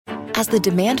As the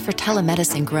demand for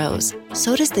telemedicine grows,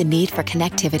 so does the need for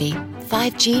connectivity.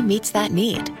 5G meets that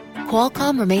need.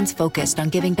 Qualcomm remains focused on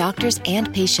giving doctors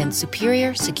and patients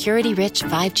superior, security-rich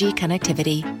 5G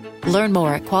connectivity. Learn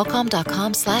more at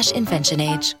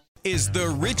qualcomm.com/InventionAge. Is the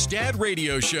Rich Dad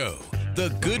Radio Show. The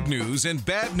good news and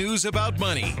bad news about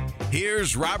money.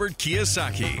 Here's Robert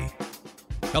Kiyosaki.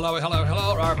 Hello,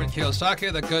 Robert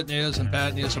Kiyosaki, the good news and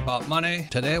bad news about money.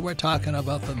 Today we're talking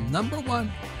about the number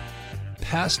one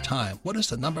pastime. What is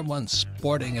the number one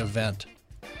sporting event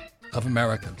of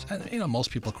Americans? And,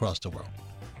 most people across the world.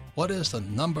 What is the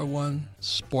number one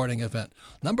sporting event?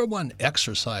 Number one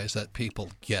exercise that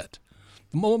people get.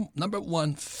 Number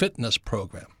one fitness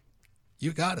program.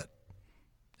 You got it.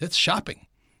 It's shopping.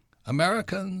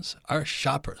 Americans are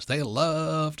shoppers. They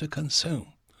love to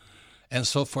consume. And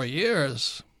so for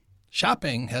years,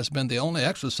 shopping has been the only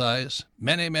exercise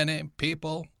many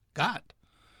people got,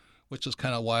 which is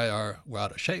kind of why we're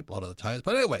out of shape a lot of the times.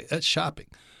 But anyway, it's shopping.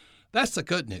 That's the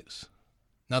good news.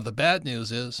 Now, the bad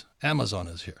news is Amazon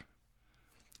is here.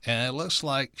 And it looks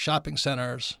like shopping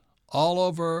centers all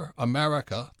over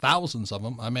America, thousands of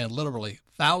them, I mean literally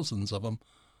thousands of them,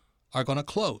 are going to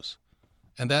close.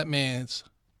 And that means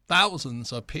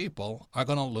thousands of people are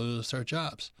going to lose their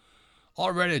jobs.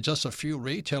 Already just a few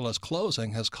retailers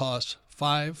closing has cost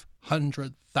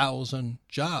 500,000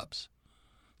 jobs.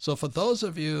 So for those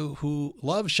of you who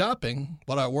love shopping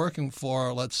but are working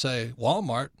for, let's say,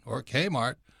 Walmart or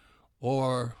Kmart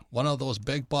or one of those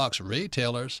big box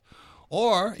retailers,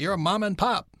 or you're a mom and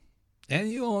pop and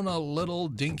you own a little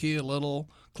dinky little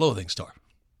clothing store.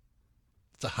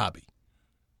 It's a hobby.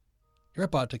 You're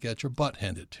about to get your butt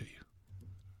handed to you.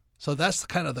 So that's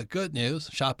kind of the good news.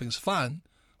 Shopping's fun.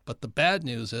 But the bad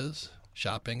news is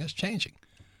shopping is changing.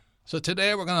 So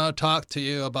today we're going to talk to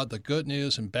you about the good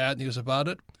news and bad news about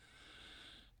it.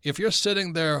 If you're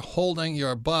sitting there holding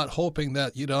your butt, hoping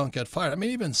that you don't get fired, I mean,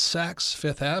 even Saks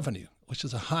Fifth Avenue, which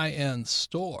is a high-end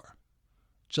store,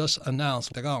 just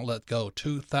announced they're going to let go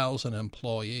 2,000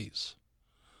 employees.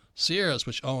 Sears,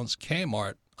 which owns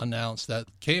Kmart, announced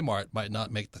that Kmart might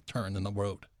not make the turn in the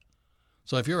road.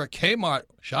 So if you're a Kmart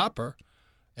shopper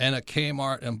and a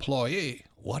Kmart employee,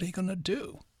 what are you going to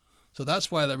do? So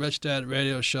that's why the Rich Dad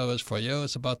Radio Show is for you.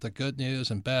 It's about the good news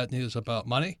and bad news about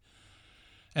money.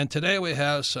 And today we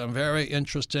have some very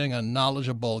interesting and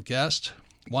knowledgeable guests.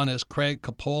 One is Craig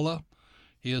Coppola.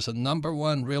 He is the number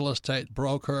one real estate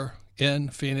broker in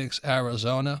Phoenix,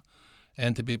 Arizona.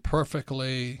 And to be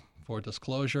perfectly, for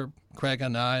disclosure, Craig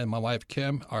and I and my wife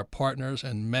Kim are partners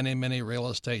in many real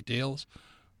estate deals.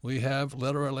 We have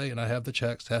literally, and I have the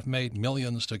checks, have made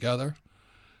millions together.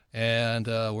 And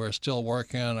we're still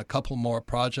working on a couple more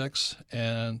projects.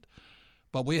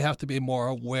 But we have to be more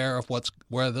aware of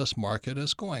where this market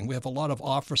is going. We have a lot of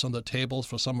offers on the tables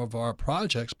for some of our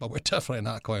projects, but we're definitely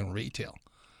not going retail.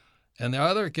 And the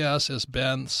other guest is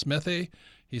Ben Smithy.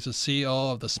 He's the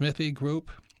CEO of the Smithy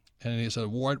Group, and he's an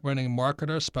award-winning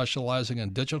marketer specializing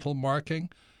in digital marketing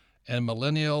and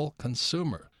millennial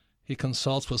consumer. He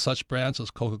consults with such brands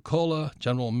as Coca-Cola,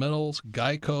 General Mills,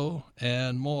 Geico,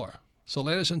 and more. So,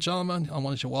 ladies and gentlemen, I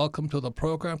want you to welcome to the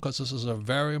program because this is a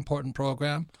very important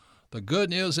program. The good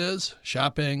news is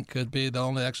shopping could be the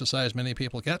only exercise many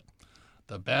people get.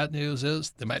 The bad news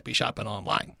is they might be shopping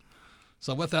online.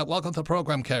 So with that, welcome to the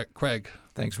program, Craig.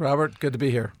 Thanks, Robert. Good to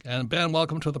be here. And Ben,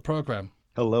 welcome to the program.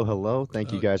 Hello.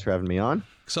 Thank you guys for having me on.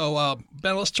 So,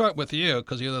 Ben, let's start with you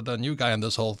because you're the new guy in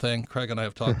this whole thing. Craig and I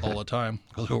have talked all the time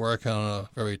because we're working on a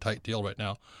very tight deal right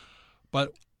now.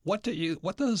 But what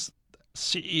does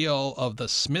CEO of the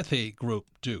Smithy Group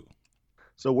do?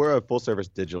 So we're a full-service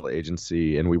digital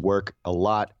agency, and we work a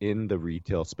lot in the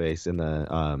retail space, in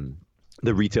the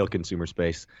retail consumer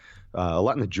space, a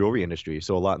lot in the jewelry industry,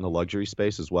 so a lot in the luxury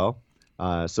space as well.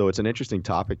 So it's an interesting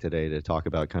topic today to talk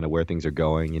about kind of where things are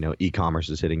going. E-commerce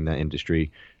is hitting that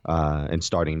industry and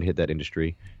starting to hit that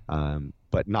industry,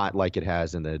 but not like it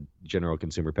has in the general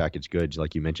consumer packaged goods,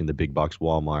 like you mentioned, the big box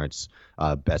Walmarts,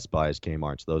 Best Buys,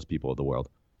 Kmarts, those people of the world.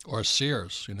 Or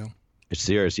Sears,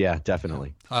 Sears, yeah,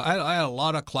 definitely. I had a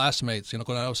lot of classmates,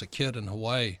 when I was a kid in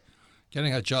Hawaii.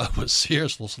 Getting a job with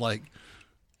Sears was like,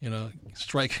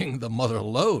 striking the mother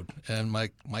lode. And my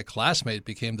classmate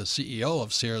became the CEO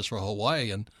of Sears for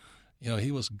Hawaii, and,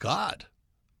 he was God.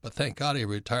 But thank God he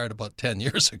retired about 10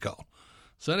 years ago.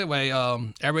 So anyway,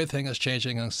 everything is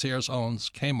changing, and Sears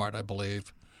owns Kmart, I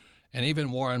believe. And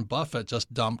even Warren Buffett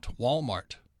just dumped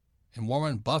Walmart. And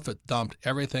Warren Buffett dumped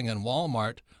everything in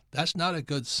Walmart. That's not a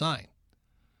good sign.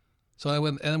 So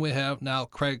and we have now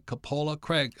Craig Coppola.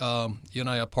 Craig, you and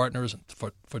I are partners,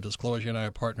 for disclosure, you and I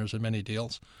are partners in many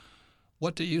deals.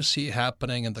 what do you see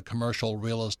happening in the commercial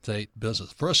real estate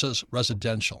business versus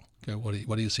residential? Okay,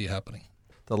 what do you see happening?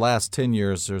 The last 10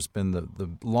 years, there's been the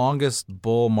longest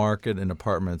bull market in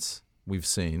apartments we've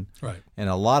seen. Right. And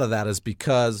a lot of that is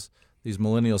because these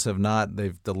millennials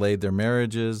they've delayed their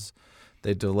marriages.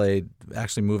 They delayed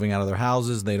actually moving out of their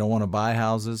houses. They don't want to buy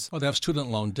houses. Oh, they have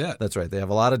student loan debt. That's right. They have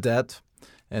a lot of debt.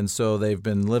 And so they've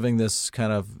been living this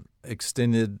kind of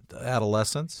extended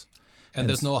adolescence. And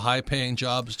there's no high-paying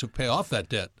jobs to pay off that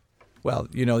debt. Well,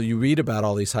 you read about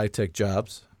all these high-tech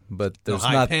jobs, but there's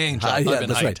not high-paying jobs. Yeah,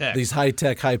 that's right. High-tech. These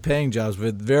high-tech, high-paying jobs,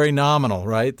 but very nominal,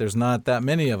 right? There's not that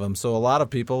many of them. So a lot of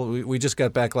people. We just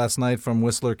got back last night from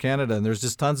Whistler, Canada, and there's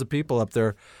just tons of people up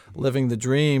there living the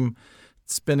dream,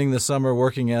 spending the summer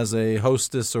working as a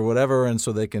hostess or whatever, and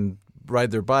so they can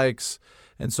ride their bikes.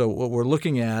 And so what we're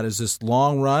looking at is this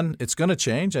long run. It's going to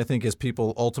change, I think, as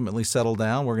people ultimately settle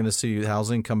down. We're going to see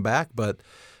housing come back, but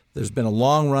there's been a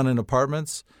long run in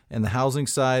apartments and the housing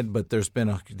side, but there's been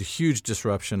a huge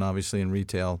disruption, obviously, in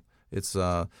retail. It's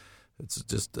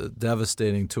just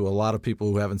devastating to a lot of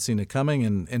people who haven't seen it coming,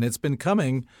 and it's been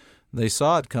coming. They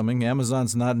saw it coming.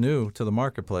 Amazon's not new to the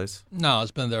marketplace. No, it's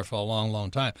been there for a long,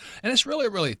 long time. And it's really,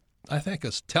 really, I think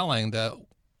it's telling that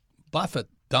Buffett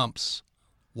dumps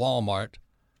Walmart,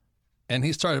 and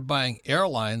he started buying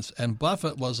airlines, and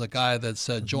Buffett was a guy that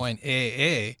said join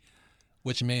AA,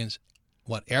 which means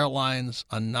Airlines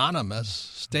Anonymous,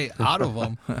 stay out of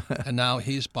them. And now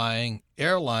he's buying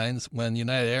airlines when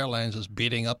United Airlines is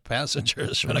beating up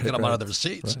passengers trying to get them out of their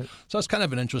seats. Right. So it's kind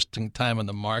of an interesting time in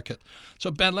the market.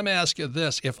 So, Ben, let me ask you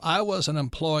this. If I was an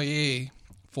employee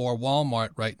for Walmart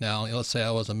right now, let's say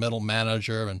I was a middle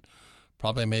manager and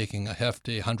probably making a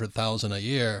hefty $100,000 a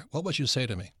year, what would you say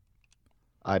to me?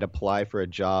 I'd apply for a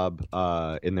job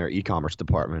in their e-commerce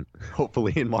department,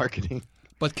 hopefully in marketing.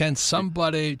 But can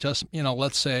somebody just,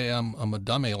 let's say I'm a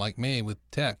dummy like me with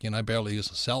tech, I barely use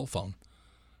a cell phone.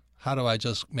 How do I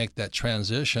just make that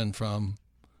transition from,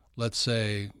 let's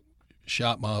say,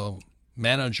 shop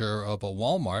manager of a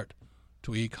Walmart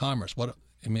to e-commerce?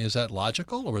 Is that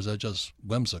logical or is that just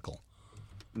whimsical?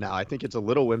 No, I think it's a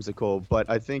little whimsical, but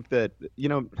I think that,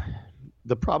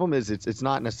 the problem is it's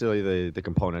not necessarily the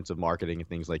components of marketing and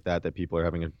things like that people are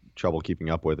having trouble keeping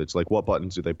up with. It's like what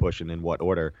buttons do they push and in what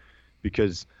order?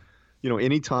 Because,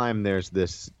 anytime there's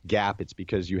this gap, it's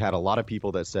because you had a lot of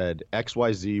people that said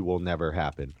XYZ will never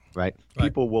happen, right?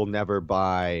 People will never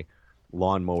buy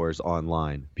lawnmowers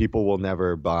online. People will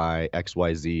never buy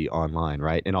XYZ online,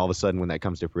 right? And all of a sudden when that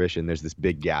comes to fruition, there's this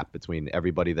big gap between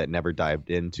everybody that never dived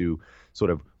into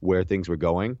sort of where things were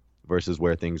going versus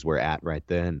where things were at right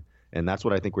then. And that's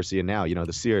what I think we're seeing now.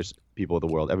 The Sears people of the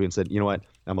world, everyone said, you know what,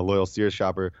 I'm a loyal Sears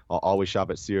shopper. I'll always shop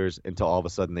at Sears, until all of a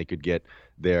sudden they could get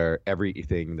their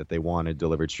everything that they wanted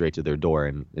delivered straight to their door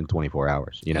in 24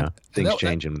 hours. Things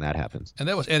change when that happens. And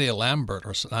that was Eddie Lampert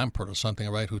or something,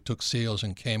 right, who took Sears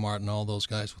and Kmart and all those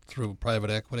guys through private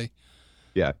equity.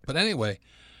 Yeah. But anyway,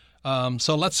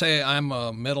 so let's say I'm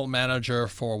a middle manager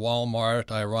for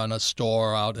Walmart. I run a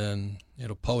store out in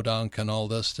Podunk and all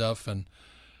this stuff,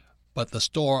 but the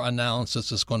store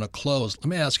announces it's going to close. Let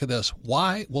me ask you this.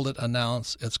 Why will it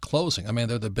announce it's closing? I mean,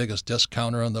 they're the biggest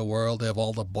discounter in the world. They have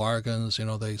all the bargains.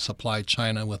 They supply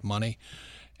China with money.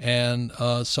 And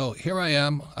so here I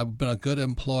am. I've been a good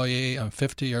employee. I'm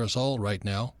 50 years old right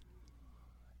now.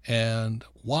 And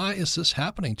why is this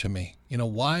happening to me?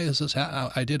 Why is this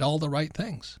I did all the right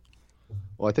things.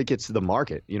 Well, I think it's the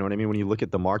market. You know what I mean? When you look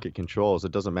at the market controls,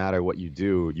 it doesn't matter what you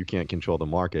do. You can't control the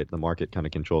market. The market kind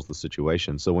of controls the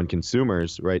situation. So when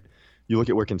consumers, right, you look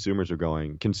at where consumers are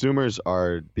going, consumers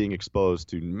are being exposed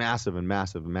to massive and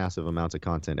massive and massive amounts of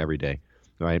content every day,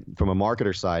 right? From a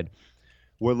marketer side,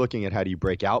 we're looking at how do you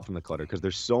break out from the clutter, because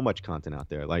there's so much content out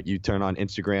there. Like you turn on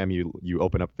Instagram, you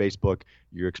open up Facebook,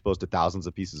 you're exposed to thousands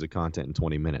of pieces of content in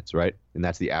 20 minutes, right? And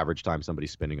that's the average time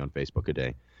somebody's spending on Facebook a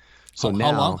day. So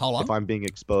now, how long? If I'm being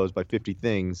exposed by 50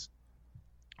 things,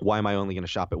 why am I only going to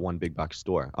shop at one big box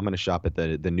store? I'm going to shop at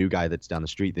the new guy that's down the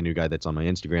street, the new guy that's on my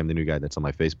Instagram, the new guy that's on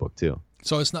my Facebook too.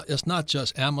 So it's not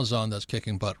just Amazon that's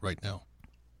kicking butt right now.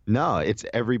 No, it's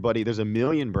everybody. There's a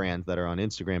million brands that are on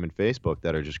Instagram and Facebook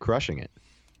that are just crushing it.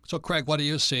 So, Craig, what do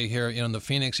you see here in the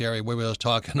Phoenix area where we were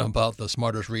talking about the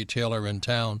smartest retailer in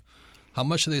town? How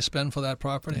much do they spend for that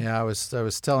property? Yeah, I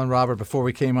was telling Robert before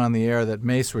we came on the air that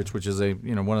Macerich, which is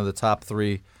one of the top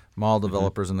 3 mall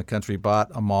developers in the country, bought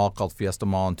a mall called Fiesta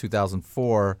Mall in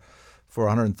 2004 for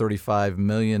 $135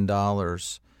 million,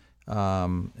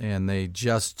 and they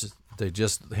just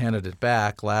handed it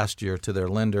back last year to their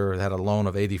lender. It had a loan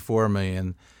of $84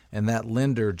 million, and that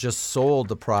lender just sold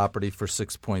the property for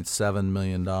 $6.7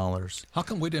 million. How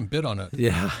come we didn't bid on it?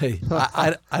 Yeah,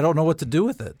 I don't know what to do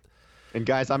with it. And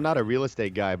guys, I'm not a real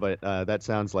estate guy, but that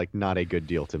sounds like not a good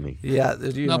deal to me. Yeah,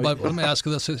 but let me ask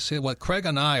you this: see, what Craig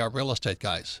and I are real estate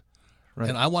guys, right.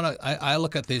 And I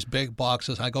look at these big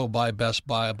boxes. I go by Best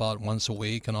Buy about once a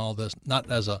week and all this.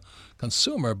 Not as a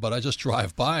consumer, but I just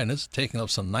drive by, and it's taking up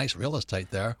some nice real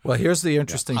estate there. Well, here's the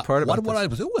interesting part about what would I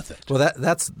do with it? Well,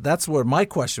 that's where my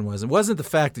question was. It wasn't the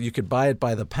fact that you could buy it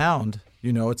by the pound.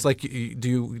 It's like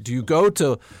do you go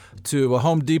to a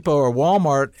Home Depot or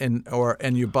Walmart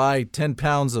and you buy 10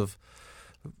 pounds of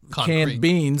canned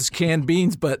beans,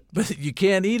 but you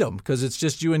can't eat them because it's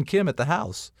just you and Kim at the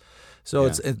house. So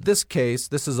it's in this case,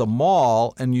 this is a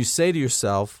mall, and you say to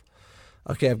yourself,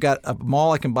 okay, I've got a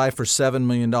mall I can buy for $7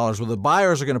 million. Well, the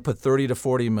buyers are going to put $30 to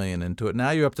 $40 million into it. Now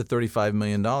you're up to $35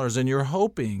 million, and you're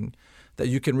hoping that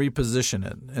you can reposition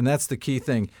it, and that's the key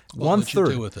thing. What would you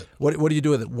do with it? What do you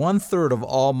do with it? 1/3 of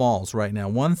all malls right now,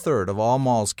 1/3 of all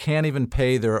malls can't even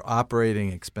pay their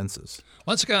operating expenses.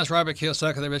 Once again, it's Robert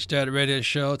Kiyosaki of the Rich Dad Radio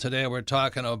Show. Today we're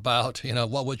talking about,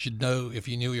 what would you do if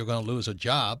you knew you were going to lose a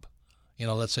job?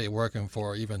 Let's say you're working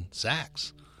for even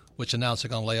Saks, which announced they're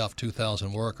going to lay off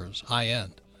 2,000 workers, high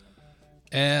end.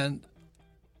 And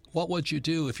what would you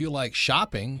do if you like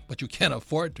shopping, but you can't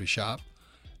afford to shop?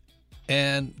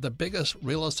 And the biggest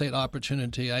real estate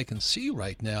opportunity I can see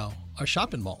right now are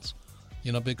shopping malls,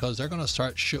 because they're going to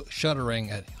start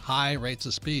shuttering at high rates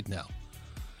of speed now.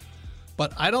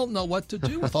 But I don't know what to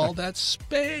do with all that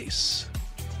space.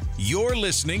 You're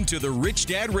listening to the Rich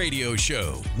Dad Radio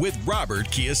Show with Robert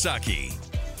Kiyosaki.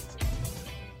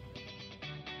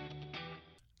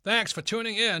 Thanks for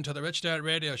tuning in to the Rich Dad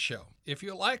Radio Show. If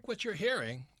you like what you're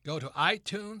hearing, go to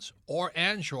iTunes or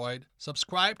Android,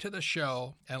 subscribe to the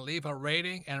show, and leave a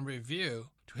rating and review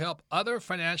to help other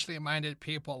financially minded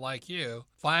people like you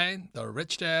find the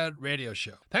Rich Dad Radio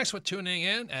Show. Thanks for tuning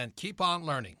in, and keep on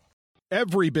learning.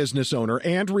 Every business owner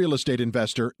and real estate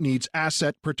investor needs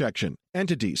asset protection.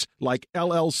 Entities like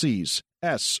LLCs,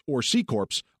 S or C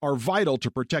Corps are vital to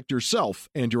protect yourself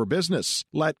and your business.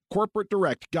 Let Corporate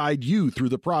Direct guide you through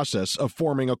the process of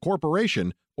forming a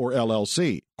corporation or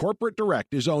LLC. Corporate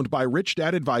Direct is owned by Rich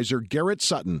Dad advisor Garrett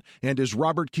Sutton and is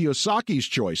Robert Kiyosaki's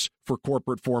choice for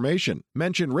corporate formation.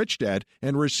 Mention Rich Dad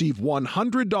and receive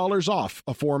 $100 off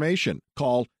a formation.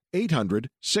 Call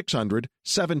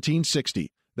 800-600-1760.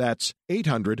 That's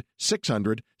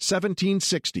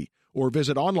 800-600-1760. Or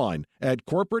visit online at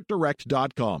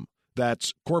corporatedirect.com.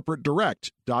 That's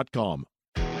corporatedirect.com.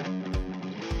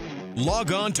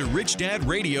 Log on to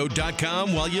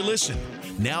richdadradio.com while you listen.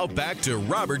 Now back to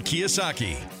Robert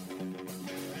Kiyosaki.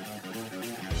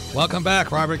 Welcome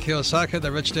back, Robert Kiyosaki,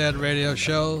 the Rich Dad Radio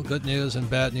Show. Good news and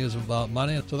bad news about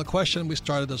money. So the question we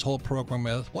started this whole program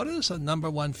with, what is the number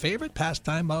one favorite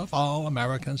pastime of all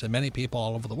Americans and many people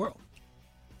all over the world?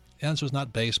 The answer is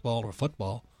not baseball or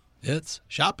football. It's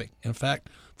shopping. In fact,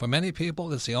 for many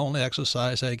people, it's the only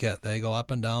exercise they get. They go up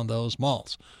and down those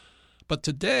malls. But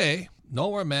today,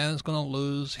 nowhere man is going to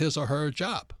lose his or her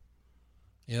job.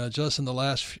 Just in the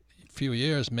last few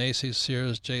years, Macy's,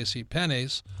 Sears,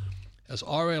 JCPenney's has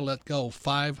already let go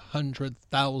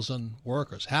 500,000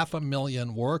 workers,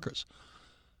 500,000 workers.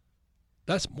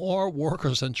 That's more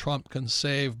workers than Trump can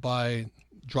save by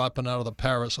dropping out of the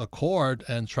Paris Accord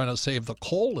and trying to save the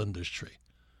coal industry.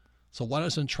 So why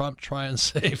doesn't Trump try and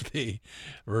save the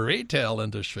retail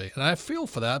industry? And I feel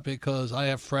for that because I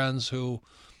have friends who,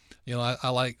 I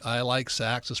like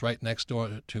Saks. It's right next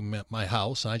door to my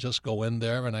house. I just go in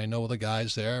there and I know the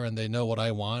guys there and they know what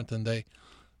I want and they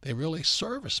really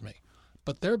service me.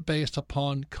 But they're based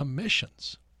upon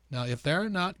commissions. Now, if they're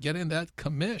not getting that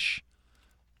commish,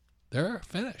 they're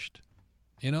finished.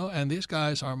 And these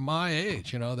guys are my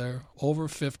age. They're over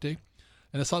 50.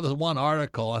 And I saw this one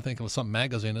article, I think it was some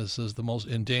magazine, that says the most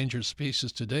endangered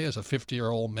species today is a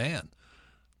 50-year-old man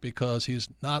because he's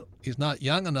not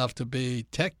young enough to be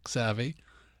tech savvy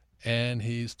and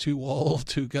he's too old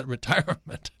to get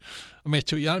retirement.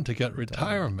 Too young to get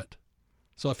retirement.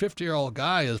 So a 50-year-old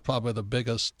guy is probably the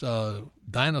biggest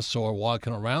dinosaur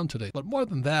walking around today. But more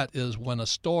than that is when a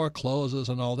store closes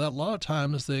and all that, a lot of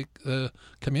times the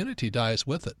community dies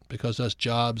with it because there's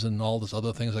jobs and all these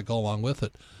other things that go along with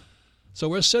it. So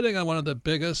we're sitting on one of the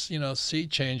biggest, sea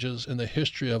changes in the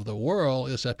history of the world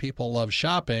is that people love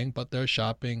shopping, but they're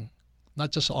shopping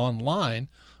not just online,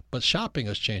 but shopping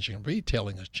is changing,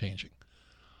 retailing is changing.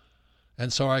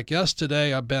 And so our guest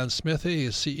today are Ben Smithy.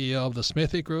 He's CEO of the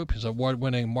Smithy Group. He's an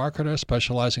award-winning marketer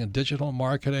specializing in digital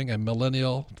marketing and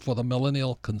for the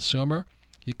millennial consumer.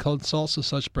 He consults with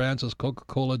such brands as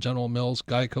Coca-Cola, General Mills,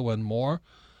 Geico, and more.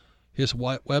 His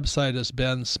website is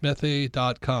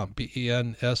bensmithee.com,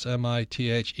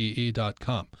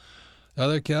 BENSMITHEE.com. The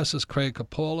other guest is Craig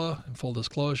Coppola. In full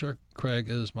disclosure, Craig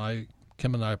is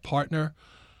Kim and I partner.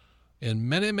 In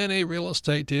many, many real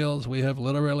estate deals, we have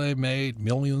literally made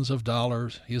millions of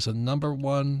dollars. He's the number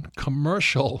one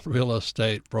commercial real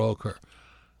estate broker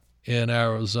in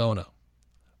Arizona.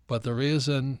 But the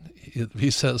reason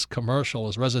he says commercial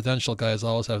is residential guys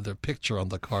always have their picture on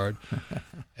the card,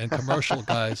 and commercial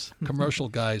guys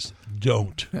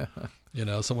don't.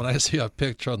 So when I see a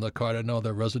picture on the card, I know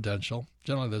they're residential.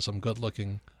 Generally, there's some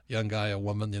good-looking young guy or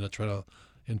woman, trying to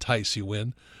entice you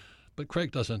in. But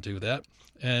Craig doesn't do that,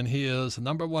 and he is the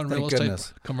number one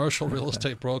commercial real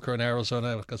estate broker in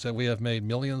Arizona. Like I said, we have made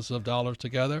millions of dollars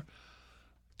together.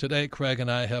 Today, Craig and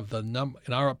I have in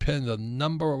our opinion, the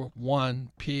number one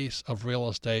piece of real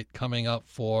estate coming up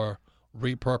for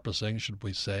repurposing, should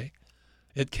we say.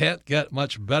 It can't get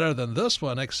much better than this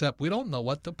one, except we don't know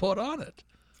what to put on it.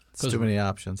 It's too many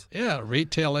options. Yeah,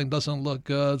 retailing doesn't look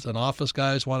good, and office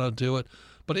guys want to do it.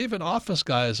 But even office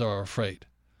guys are afraid.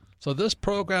 So this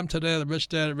program today, the Rich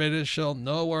Dad Radio Show,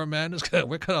 Nowhere Man,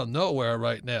 we're kind of nowhere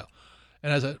right now.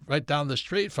 And right down the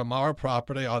street from our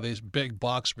property are these big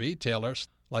box retailers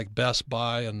like Best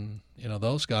Buy and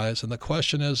those guys. And the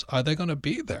question is, are they going to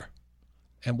be there?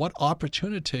 And what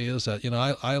opportunity is that?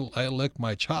 I lick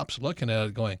my chops looking at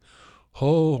it going,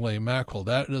 holy mackerel,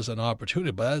 that is an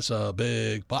opportunity, but that's a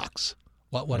big box.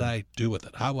 What would I do with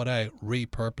it? How would I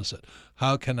repurpose it?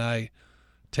 How can I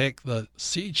take the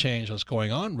sea change that's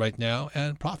going on right now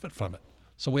and profit from it?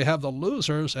 So we have the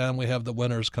losers and we have the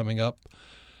winners coming up.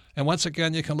 And once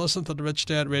again, you can listen to the Rich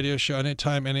Dad Radio Show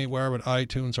anytime, anywhere with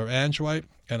iTunes or Android.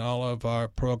 And all of our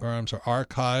programs are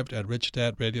archived at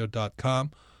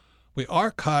richdadradio.com. We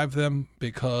archive them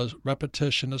because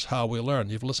repetition is how we learn.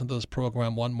 You've listened to this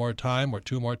program one more time or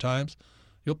two more times,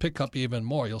 you'll pick up even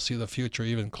more. You'll see the future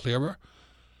even clearer.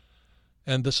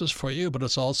 And this is for you, but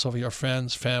it's also for your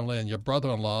friends, family, and your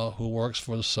brother-in-law who works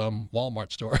for some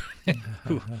Walmart store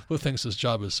who thinks his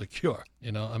job is secure.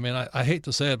 I hate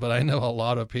to say it, but I know a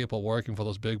lot of people working for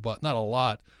those big not a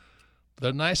lot.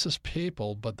 They're nicest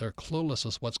people, but they're clueless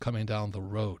as what's coming down the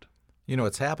road.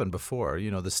 It's happened before,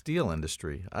 the steel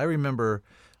industry. I remember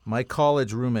my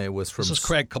college roommate was from... This is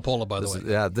Craig Coppola, by the way.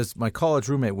 Yeah, my college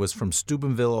roommate was from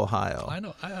Steubenville, Ohio. I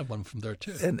know. I had one from there,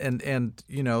 too. And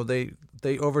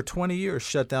they over 20 years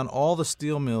shut down all the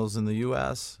steel mills in the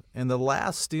U.S. And the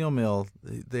last steel mill,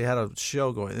 they had a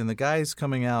show going. And the guy's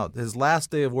coming out, his last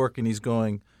day of work, and he's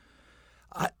going,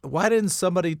 why didn't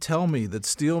somebody tell me that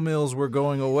steel mills were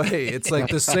going away? It's like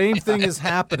the same thing is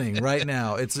happening right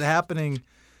now. It's happening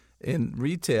in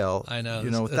retail. I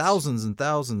know. Thousands and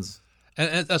thousands.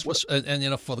 And that's what's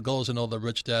for the goals the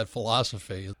Rich Dad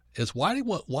philosophy is why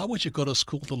would you go to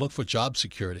school to look for job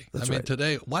security? Right.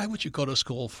 Today, why would you go to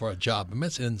school for a job?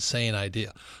 It's an insane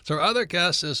idea. So our other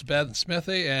guest is Ben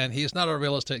Smithee, and he's not a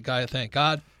real estate guy, thank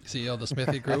God, CEO of the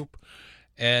Smithee Group,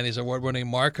 and he's an award-winning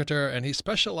marketer, and he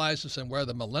specializes in where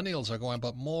the millennials are going,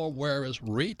 but more where is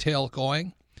retail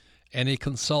going, and he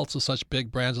consults with such big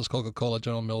brands as Coca-Cola,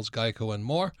 General Mills, Geico, and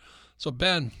more. So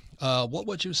Ben, what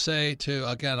would you say to,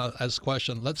 again, as a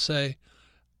question, let's say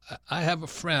I have a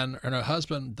friend and her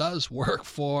husband does work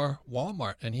for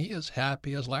Walmart and he is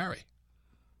happy as Larry.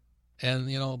 And,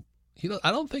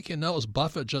 I don't think he knows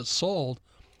Buffett just sold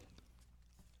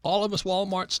all of his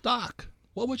Walmart stock.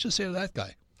 What would you say to that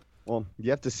guy? Well, you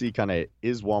have to see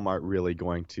is Walmart really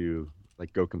going to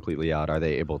go completely out? Are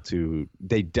they able to?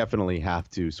 They definitely have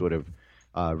to sort of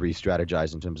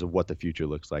re-strategize in terms of what the future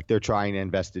looks like. They're trying to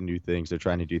invest in new things. They're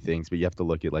trying to do things, but you have to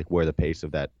look at where the pace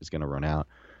of that is going to run out.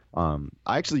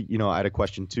 I actually, I had a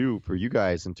question too for you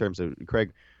guys in terms of,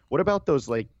 Craig, what about those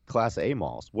Class A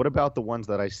malls? What about the ones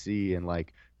that I see in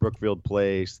Brookfield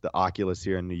Place, the Oculus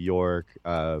here in New York,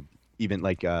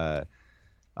 even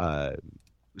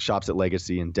Shops at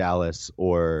Legacy in Dallas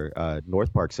or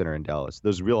North Park Center in Dallas?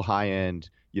 Those real high-end,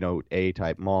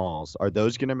 A-type malls, are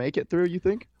those going to make it through, you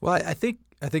think? Well, I think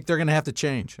they're going to have to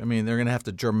change. They're going to have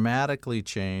to dramatically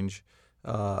change.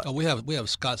 We have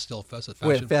Scottsdale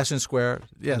Fashion Square.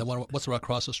 Yeah. And the one what's right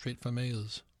across the street from me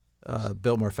is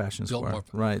Biltmore Fashion Square. Biltmore.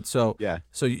 Right. So yeah.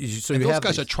 So those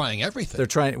guys are trying everything. They're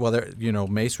trying. Well,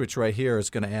 Macerich right here is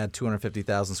going to add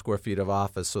 250,000 square feet of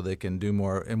office so they can do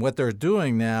more. And what they're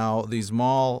doing now, they're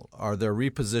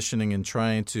repositioning and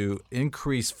trying to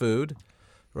increase food.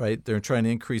 Right, they're trying to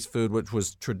increase food, which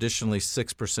was traditionally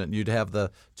 6%. You'd have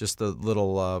the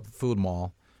little food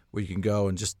mall where you can go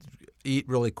and just eat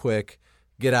really quick,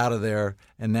 get out of there.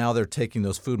 And now they're taking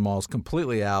those food malls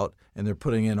completely out, and they're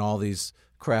putting in all these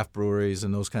craft breweries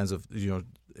and those kinds of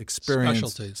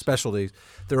experience specialties.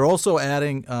 They're also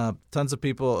adding tons of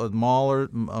people.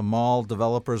 Mall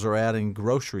developers are adding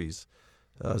groceries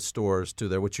stores to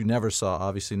there, which you never saw.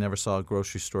 Obviously, never saw a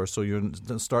grocery store. So you're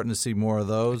starting to see more of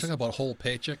those. You're talking about Whole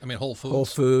Foods. Whole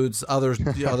Foods, other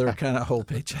kind of Whole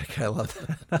Paycheck. I love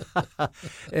that.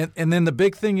 and then the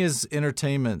big thing is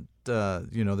entertainment.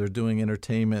 They're doing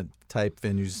entertainment type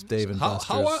venues. Dave and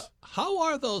Buster's. How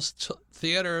are those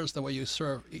theaters the way you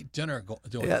eat dinner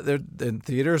doing? Yeah, the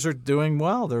theaters are doing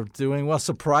well. They're doing well.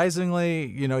 Surprisingly,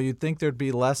 you'd think there'd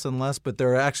be less and less, but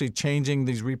they're actually changing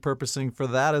these repurposing for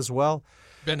that as well.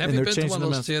 Ben, have you been to one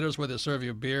of those theaters where they serve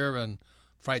you beer and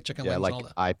fried chicken wings like and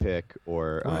all that? iPick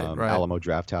or Alamo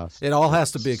Drafthouse. It all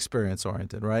has to be experience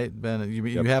oriented, right, Ben?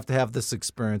 You have to have this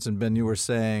experience. And Ben, you were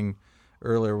saying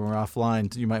earlier when we were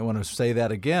offline, you might want to say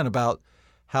that again about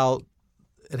how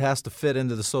it has to fit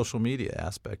into the social media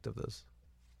aspect of this.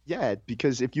 Yeah,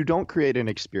 because if you don't create an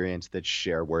experience that's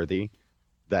share-worthy,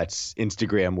 that's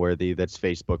Instagram-worthy, that's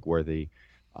Facebook-worthy,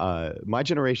 my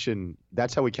generation,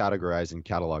 that's how we categorize and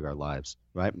catalog our lives,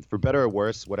 right? For better or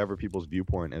worse, whatever people's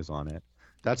viewpoint is on it,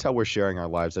 that's how we're sharing our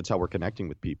lives. That's how we're connecting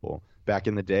with people. Back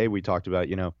in the day, we talked about,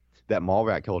 that mall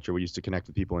rat culture. We used to connect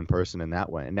with people in person in that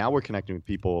way. And now we're connecting with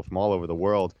people from all over the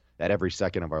world at every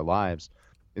second of our lives.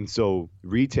 And so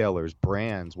retailers,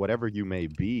 brands, whatever you may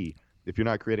be, if you're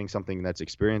not creating something that's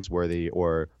experience-worthy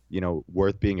or,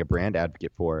 worth being a brand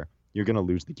advocate for, you're going to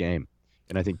lose the game.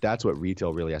 And I think that's what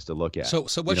retail really has to look at. So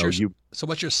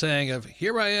what you're saying of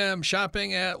here I am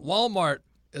shopping at Walmart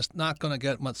is not going to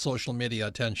get much social media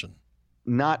attention.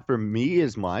 Not for me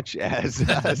as much as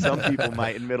some people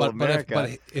might in Middle America.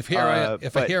 But if here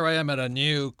I am at a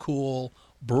new cool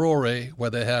brewery where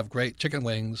they have great chicken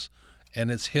wings, and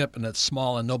it's hip and it's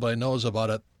small and nobody knows about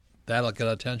it, that'll get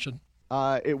attention?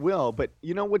 It will. But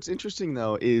what's interesting,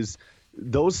 though, is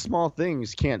those small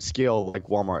things can't scale like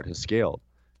Walmart has scaled.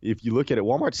 If you look at it,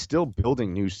 Walmart's still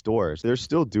building new stores. They're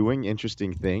still doing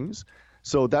interesting things.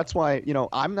 So that's why,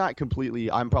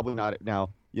 I'm probably not now,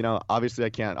 obviously I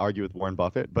can't argue with Warren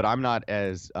Buffett, but I'm not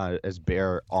as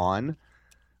bare on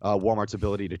Walmart's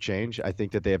ability to change. I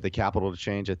think that they have the capital to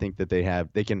change. I think that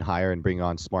they can hire and bring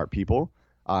on smart people.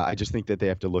 I just think that they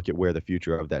have to look at where the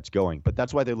future of that's going. But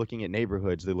that's why they're looking at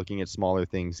neighborhoods. They're looking at smaller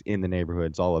things in the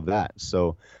neighborhoods, all of that.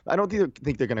 So I don't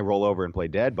think they're going to roll over and play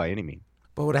dead by any means.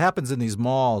 But what happens in these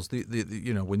malls,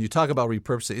 when you talk about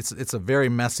repurposing, it's a very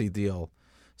messy deal.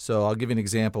 So I'll give you an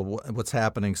example of what's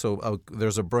happening. So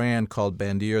there's a brand called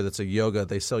Bandier that's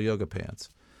they sell yoga pants.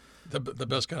 The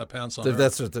best kind of pants on earth.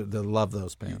 That's what they love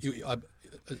those pants. You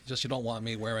don't want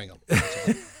me wearing them.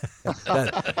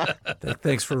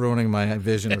 Thanks for ruining my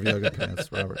vision of yoga pants,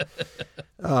 Robert.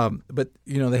 But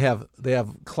they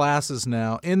have classes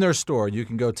now in their store. You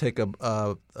can go take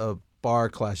a bar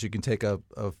class. You can take a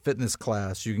fitness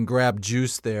class. You can grab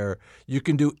juice there. You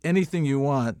can do anything you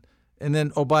want. And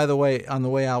then, oh, by the way, on the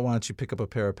way out, why don't you pick up a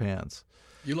pair of pants?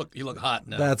 You look hot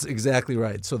now. That's exactly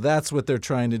right. So that's what they're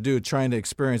trying to do, trying to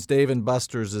experience. Dave and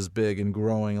Buster's is big and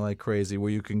growing like crazy,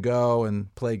 where you can go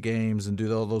and play games and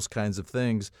do all those kinds of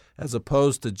things, as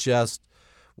opposed to just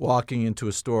walking into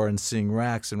a store and seeing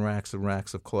racks and racks and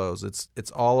racks of clothes.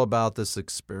 It's all about this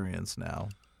experience now.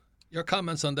 Your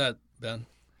comments on that, Ben?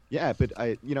 Yeah, but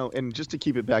and just to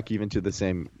keep it back even to the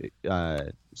same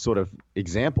sort of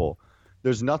example,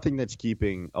 there's nothing that's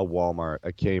keeping a Walmart,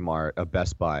 a Kmart, a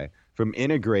Best Buy from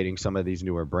integrating some of these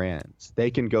newer brands. They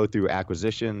can go through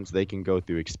acquisitions. They can go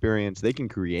through experience. They can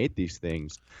create these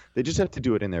things. They just have to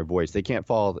do it in their voice. They can't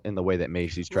fall in the way that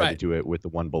Macy's tried to do it with the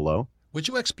One Below. Would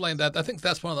you explain that? I think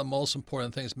that's one of the most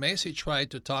important things. Macy tried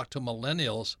to talk to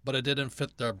millennials, but it didn't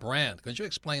fit their brand. Could you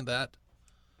explain that?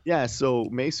 Yeah, so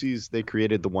Macy's, they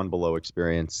created the One Below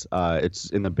experience. It's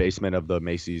in the basement of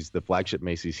the flagship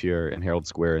Macy's here in Herald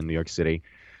Square in New York City.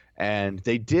 And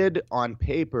they did on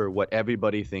paper what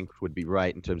everybody thinks would be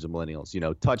right in terms of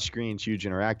millennials. Touch screens, huge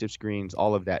interactive screens,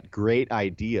 all of that. Great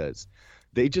ideas.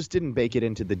 They just didn't bake it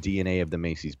into the DNA of the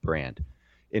Macy's brand.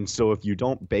 And so if you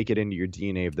don't bake it into your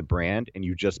DNA of the brand and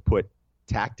you just put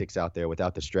tactics out there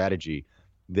without the strategy,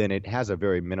 then it has a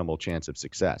very minimal chance of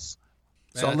success.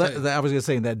 So I was going to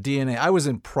say that DNA. I was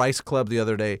in Price Club the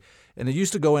other day, and they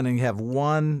used to go in and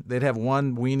they'd have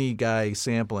one weenie guy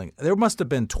sampling. There must have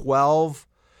been 12.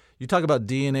 You talk about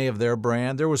DNA of their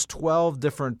brand. There was 12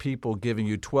 different people giving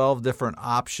you 12 different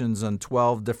options on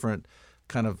 12 different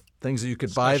kind of things that you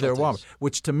could buy there,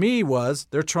 which to me was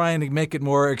they're trying to make it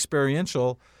more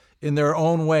experiential in their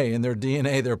own way, in their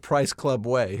DNA, their Price Club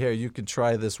way. Here, you could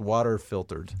try this water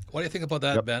filtered. What do you think about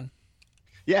that, Ben?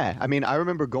 Yeah, I mean, I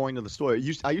remember going to the store.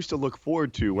 I used to look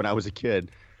forward to, when I was a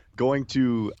kid, going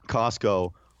to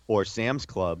Costco or Sam's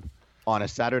Club on a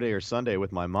Saturday or Sunday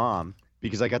with my mom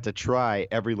because I got to try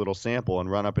every little sample and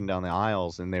run up and down the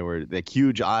aisles, and they were the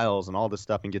huge aisles and all this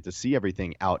stuff, and get to see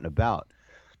everything out and about.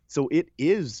 So it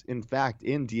is, in fact,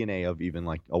 in DNA of even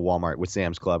like a Walmart with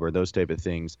Sam's Club or those type of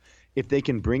things. If they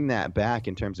can bring that back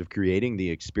in terms of creating the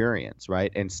experience,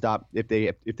 right, and stop if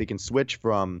they can switch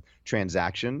from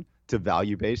transaction to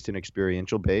value-based and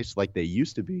experiential-based like they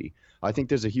used to be, I think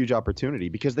there's a huge opportunity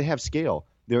because they have scale.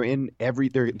 They're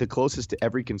the closest to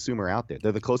every consumer out there.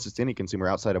 They're the closest to any consumer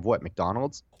outside of what,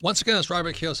 McDonald's? Once again, it's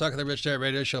Robert Kiyosaki, the Rich Dad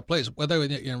Radio Show. Please, whether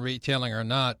you're in retailing or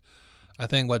not, I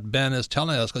think what Ben is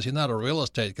telling us, because he's not a real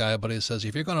estate guy, but he says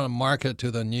if you're going to market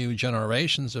to the new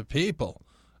generations of people,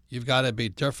 you've got to be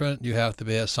different. You have to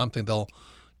be something they'll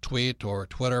tweet or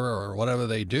Twitter or whatever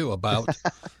they do about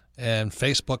and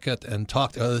Facebook it and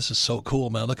talk. Oh, this is so cool,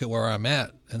 man. Look at where I'm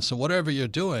at. And so whatever you're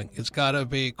doing, it's got to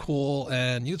be cool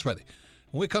and youth-ready.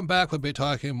 When we come back, we'll be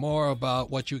talking more about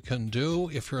what you can do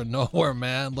if you're a nowhere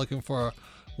man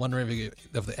wondering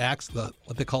if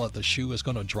what they call it, the shoe is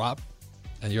going to drop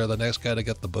and you're the next guy to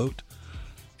get the boot.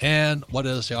 And what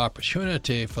is the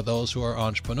opportunity for those who are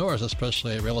entrepreneurs,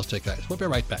 especially real estate guys? We'll be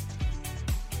right back.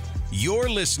 You're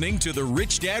listening to the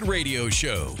Rich Dad Radio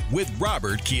Show with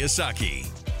Robert Kiyosaki.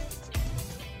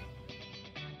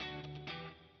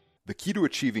 The key to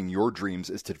achieving your dreams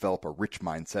is to develop a rich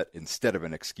mindset instead of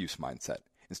an excuse mindset.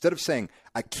 Instead of saying,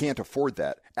 I can't afford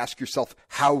that, ask yourself,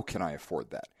 how can I afford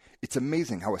that? It's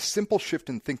amazing how a simple shift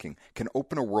in thinking can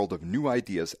open a world of new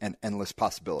ideas and endless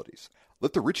possibilities.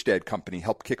 Let the Rich Dad Company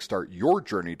help kickstart your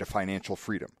journey to financial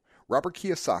freedom. Robert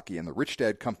Kiyosaki and the Rich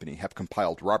Dad Company have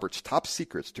compiled Robert's top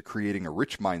secrets to creating a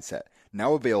rich mindset,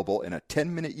 now available in a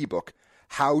 10-minute ebook,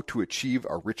 How to Achieve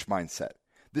a Rich Mindset.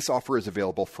 This offer is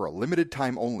available for a limited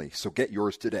time only, so get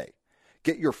yours today.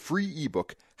 Get your free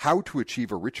ebook, How to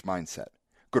Achieve a Rich Mindset.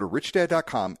 Go to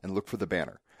richdad.com and look for the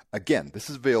banner. Again, this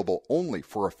is available only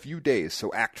for a few days,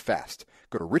 so act fast.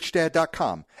 Go to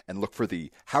richdad.com and look for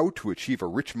the How to Achieve a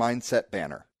Rich Mindset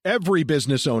banner. Every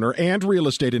business owner and real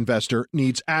estate investor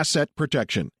needs asset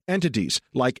protection. Entities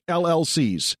like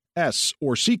LLCs, S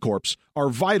or C Corps are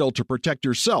vital to protect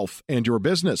yourself and your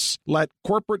business. Let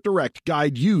Corporate Direct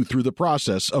guide you through the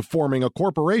process of forming a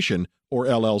corporation or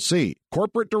LLC.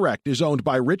 Corporate Direct is owned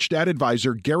by Rich Dad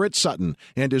advisor Garrett Sutton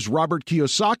and is Robert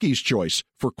Kiyosaki's choice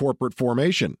for corporate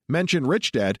formation. Mention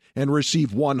Rich Dad and receive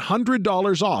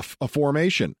 $100 off a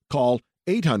formation. Call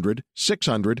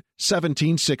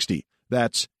 800-600-1760.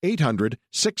 That's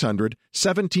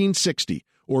 800-600-1760.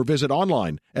 Or visit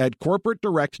online at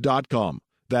corporatedirect.com.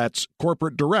 That's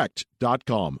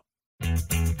corporatedirect.com.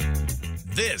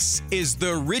 This is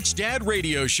the Rich Dad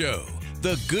Radio Show.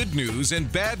 The good news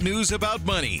and bad news about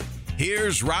money.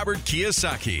 Here's Robert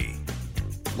Kiyosaki.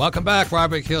 Welcome back,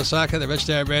 Robert Kiyosaki, the Rich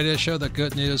Dad Radio Show, the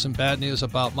good news and bad news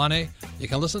about money. You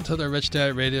can listen to the Rich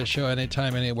Dad Radio Show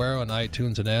anytime, anywhere on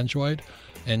iTunes and Android.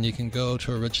 And you can go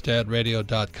to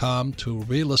richdadradio.com to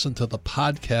re-listen to the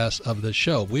podcast of the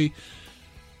show. We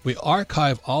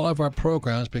archive all of our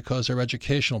programs because they're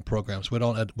educational programs. We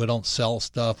don't sell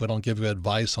stuff. We don't give you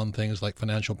advice on things like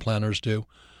financial planners do.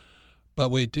 But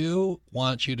we do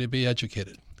want you to be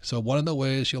educated. So one of the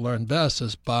ways you learn best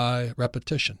is by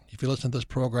repetition. If you listen to this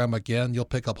program again, you'll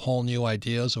pick up whole new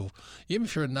ideas. Even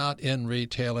if you're not in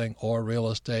retailing or real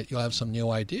estate, you'll have some new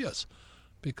ideas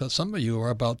because some of you are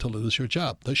about to lose your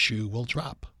job. The shoe will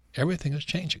drop. Everything is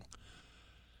changing.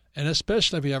 And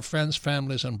especially if you have friends,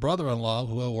 families, and brother-in-law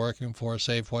who are working for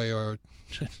Safeway or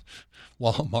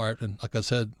Walmart. And like I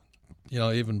said,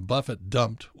 even Buffett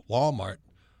dumped Walmart.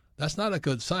 That's not a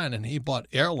good sign. And he bought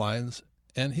airlines,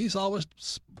 and he's always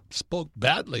spoke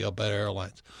badly about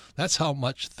airlines. That's how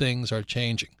much things are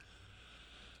changing.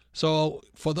 So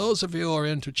for those of you who are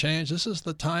into change, this is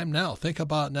the time now. Think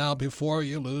about now before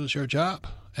you lose your job.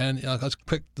 And a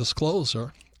quick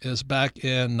disclosure is back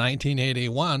in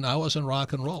 1981, I was in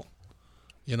rock and roll.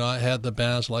 I had the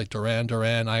bands like Duran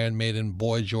Duran, Iron Maiden,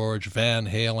 Boy George, Van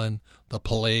Halen, The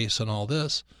Police, and all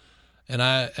this. And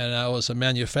I was a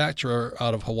manufacturer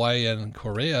out of Hawaii and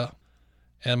Korea.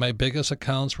 And my biggest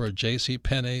accounts were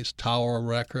JCPenney's, Tower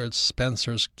Records,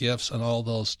 Spencer's Gifts, and all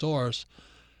those stores.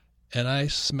 And I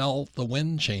smelled the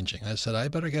wind changing. I said, I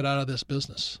better get out of this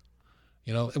business.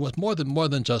 It was more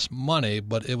than just money,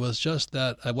 but it was just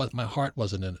that my heart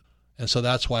wasn't in it. And so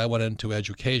that's why I went into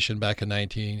education back in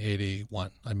 1981.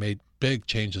 I made big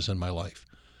changes in my life.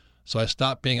 So I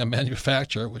stopped being a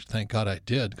manufacturer, which thank God I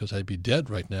did, because I'd be dead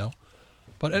right now.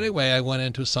 But anyway, I went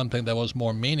into something that was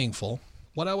more meaningful.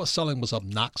 What I was selling was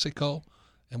Obnoxico.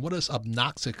 And what is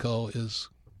Obnoxico is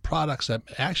products that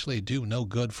actually do no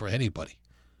good for anybody.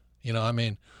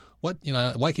 Waikiki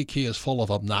is full of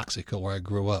Obnoxico where I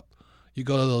grew up. You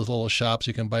go to those little shops,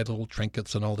 you can buy little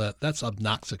trinkets and all that. That's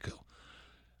Obnoxico.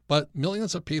 But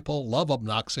millions of people love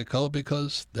Obnoxico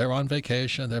because they're on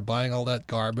vacation, they're buying all that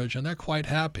garbage, and they're quite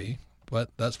happy. But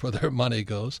that's where their money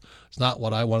goes. It's not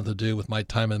what I wanted to do with my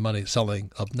time and money selling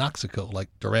Obnoxico, like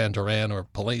Duran Duran or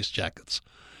police jackets.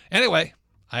 Anyway,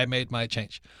 I made my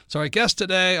change. So our guests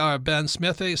today are Ben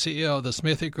Smithy, CEO of the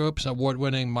Smithy Group, an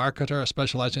award-winning marketer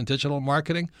specializing in digital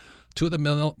marketing to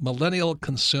the millennial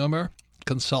consumer,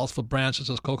 consults for brands such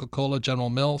as Coca-Cola, General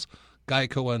Mills,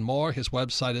 Geico, and more. His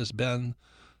website is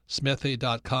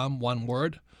bensmithy.com, one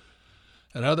word.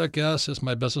 Another guest is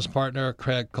my business partner,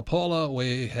 Craig Coppola.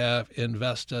 We have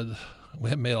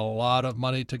made a lot of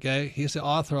money today. He's the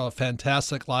author of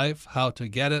Fantastic Life, How to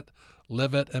Get It,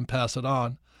 Live It, and Pass It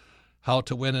On, How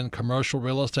to Win in Commercial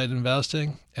Real Estate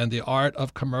Investing, and The Art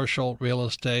of Commercial Real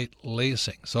Estate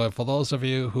Leasing. So for those of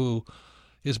you who,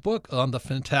 his book on the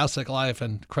Fantastic Life,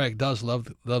 and Craig does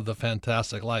love the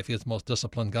Fantastic Life. He's the most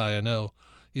disciplined guy I know.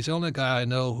 He's the only guy I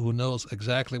know who knows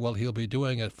exactly what he'll be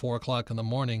doing at 4 o'clock in the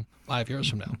morning 5 years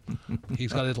from now.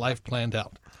 He's got his life planned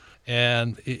out.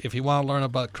 And if you want to learn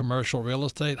about commercial real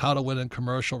estate, how to win in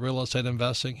commercial real estate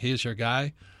investing, he's your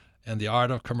guy. And The Art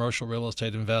of Commercial Real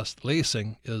Estate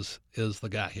Leasing is the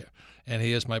guy here. And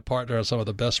he is my partner on some of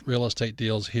the best real estate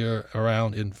deals here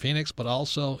around in Phoenix, but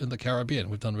also in the Caribbean.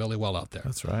 We've done really well out there.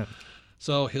 That's right.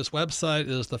 So his website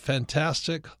is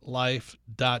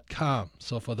thefantasticlife.com.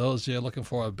 So for those of you looking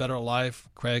for a better life,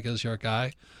 Craig is your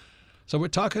guy. So we're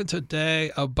talking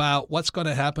today about what's going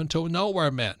to happen to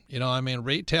nowhere men.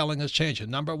 Retailing is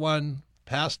changing. Number one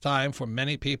pastime for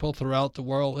many people throughout the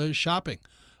world is shopping.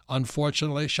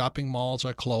 Unfortunately, shopping malls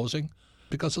are closing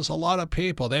because there's a lot of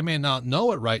people. They may not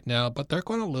know it right now, but they're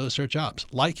going to lose their jobs,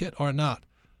 like it or not.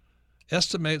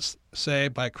 Estimates say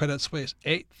by Credit Suisse,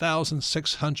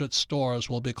 8,600 stores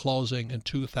will be closing in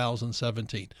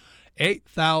 2017.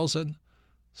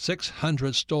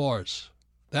 8,600 stores.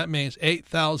 That means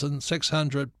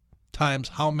 8,600 times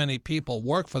how many people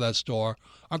work for that store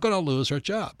are going to lose their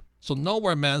job. So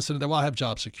nowhere men saying, well, I have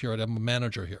job security. I'm a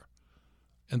manager here.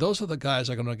 And those are the guys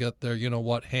that are going to get their,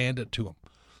 handed to them.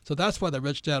 So that's why the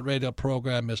Rich Dad Radio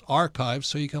program is archived,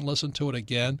 so you can listen to it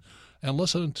again. And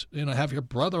listen to, have your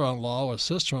brother-in-law or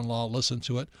sister-in-law listen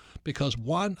to it, because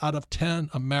 1 out of 10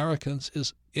 Americans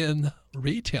is in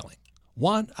retailing.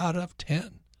 1 out of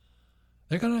 10.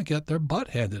 They're going to get their butt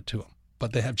handed to them,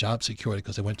 but they have job security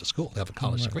because they went to school. They have a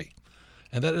college degree.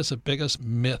 And that is the biggest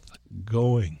myth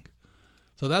going.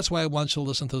 So that's why I want you to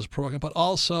listen to this program. But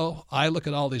also, I look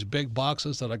at all these big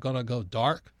boxes that are going to go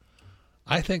dark.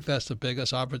 I think that's the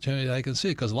biggest opportunity I can see,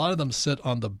 because a lot of them sit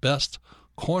on the best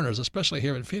corners, especially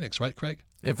here in Phoenix, right, Craig?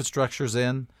 Infrastructure's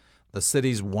in. The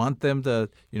cities want them to,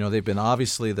 they've been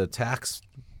obviously the tax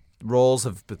rolls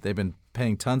they've been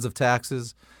paying tons of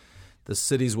taxes. The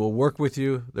cities will work with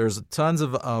you. There's tons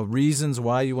of reasons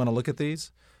why you want to look at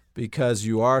these, because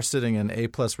you are sitting in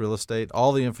A-plus real estate.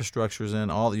 All the infrastructure's in.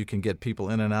 You can get people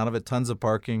in and out of it. Tons of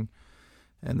parking.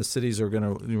 And the cities are going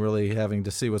to really having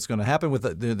to see what's going to happen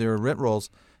with their rent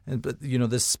rolls. But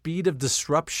the speed of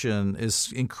disruption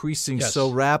is increasing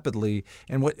so rapidly.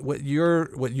 And what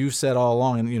you said all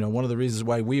along, and one of the reasons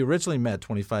why we originally met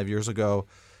 25 years ago,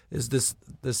 is this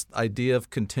idea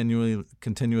of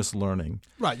continuous learning.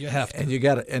 Right, you have to. And you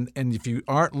got to, and if you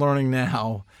aren't learning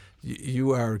now,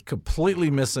 you are completely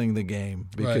missing the game,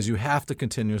 because you have to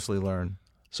continuously learn.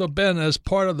 So, Ben, as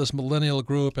part of this millennial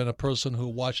group and a person who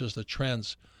watches the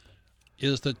trends,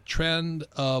 is the trend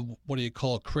of what do you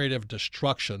call creative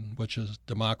destruction, which is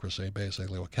democracy,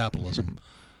 basically, or capitalism,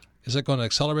 is it going to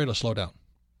accelerate or slow down?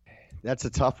 That's a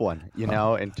tough one,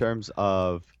 in terms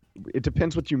of it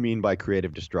depends what you mean by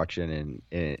creative destruction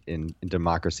in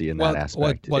democracy in that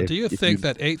aspect. Do you think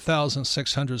that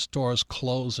 8,600 stores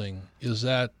closing, is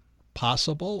that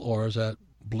possible, or is that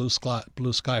blue sky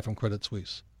from Credit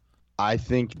Suisse? I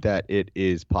think that it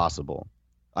is possible.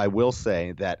 I will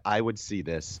say that I would see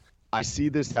this. I see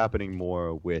this happening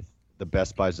more with the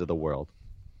Best Buys of the world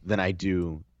than I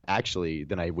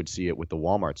would see it with the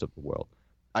Walmarts of the world.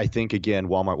 I think, again,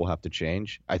 Walmart will have to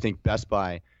change. I think Best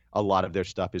Buy, a lot of their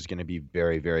stuff is going to be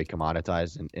very, very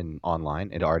commoditized in online.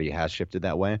 It already has shifted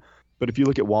that way. But if you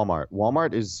look at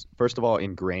Walmart is, first of all,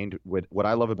 ingrained with what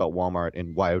I love about Walmart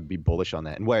and why I would be bullish on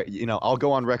that. And where, I'll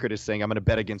go on record as saying I'm going to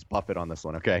bet against Buffett on this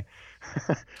one, okay?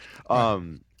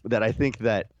 That I think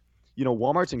that,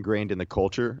 Walmart's ingrained in the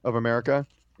culture of America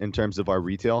in terms of our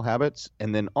retail habits.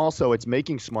 And then also it's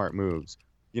making smart moves.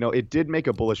 It did make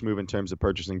a bullish move in terms of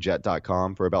purchasing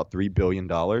Jet.com for about $3 billion.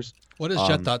 What is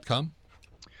Jet.com?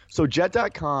 So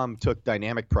Jet.com took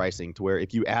dynamic pricing to where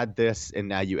if you add this and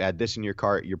now you add this in your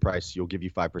cart, your price, you'll give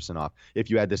you 5% off. If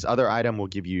you add this other item, we'll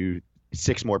give you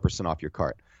 6% more off your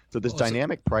cart. So this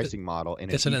dynamic pricing model in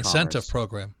it's an incentive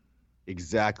program.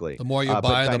 Exactly. The more you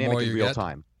buy, the more you real get.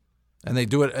 Time. And they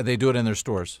do it in their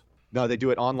stores. No, they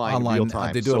do it online in real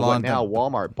time. They do so it online now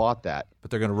Walmart bought that.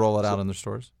 But they're going to roll it out in their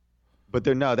stores? But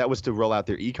that was to roll out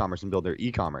their e-commerce and build their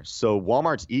e-commerce. So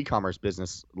Walmart's e-commerce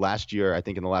business last year, I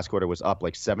think in the last quarter, was up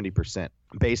like 70%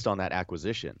 based on that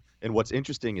acquisition. And what's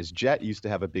interesting is Jet used to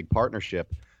have a big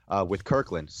partnership with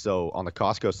Kirkland, so on the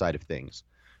Costco side of things.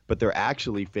 But they're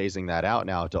actually phasing that out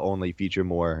now to only feature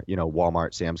more,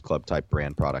 Walmart, Sam's Club type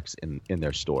brand products in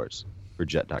their stores for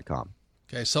Jet.com.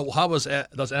 Okay, so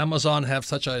does Amazon have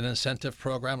such an incentive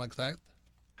program like that?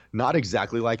 Not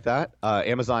exactly like that.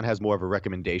 Amazon has more of a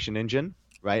recommendation engine,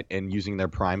 right? And using their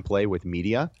Prime Play with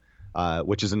media,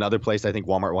 which is another place I think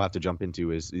Walmart will have to jump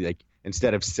into is like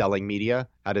instead of selling media,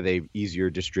 how do they easier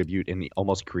distribute and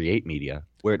almost create media?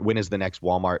 When is the next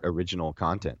Walmart original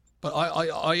content? But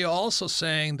are you also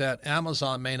saying that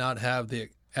Amazon may not have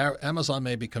Amazon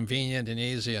may be convenient and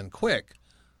easy and quick,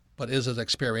 but is it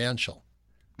experiential?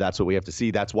 That's what we have to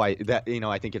see. That's why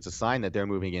I think it's a sign that they're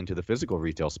moving into the physical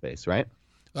retail space, right?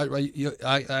 Right.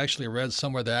 I actually read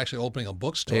somewhere they're actually opening a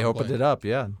bookstore. They opened it up,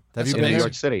 yeah. Have you been in New there?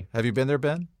 York City? Have you been there,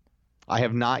 Ben? I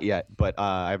have not yet, but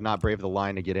I have not braved the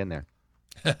line to get in there.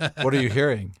 What are you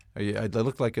hearing? It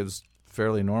looked like it was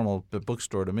fairly normal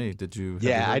bookstore to me. Did you?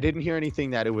 Yeah, I didn't hear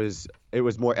anything that it was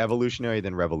more evolutionary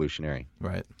than revolutionary.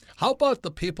 Right. How about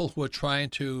the people who are trying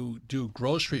to do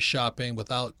grocery shopping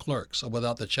without clerks or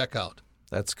without the checkout?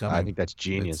 That's coming. I think that's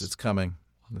genius. It's coming.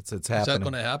 It's happening. Is that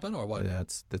going to happen or what? Yeah,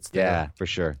 it's there. Yeah, for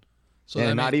sure. So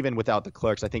and not even without the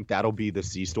clerks. I think that'll be the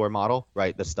C-store model,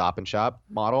 right? The stop and shop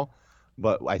model.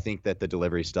 But I think that the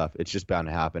delivery stuff, it's just bound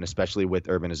to happen, especially with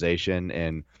urbanization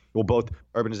and, both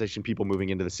urbanization, people moving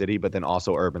into the city, but then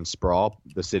also urban sprawl,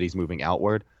 the city's moving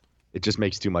outward. It just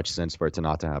makes too much sense for it to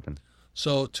not to happen.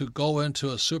 So to go into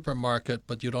a supermarket,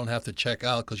 but you don't have to check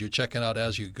out because you're checking out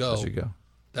as you go. As you go.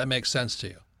 That makes sense to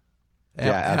you.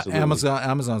 Yeah, absolutely.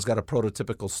 Amazon's got a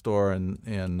prototypical store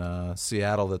in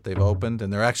Seattle that they've opened,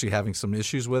 and they're actually having some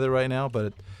issues with it right now.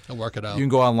 But They'll work it out. You can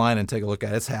go online and take a look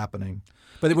at it. It's happening.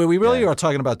 But we really are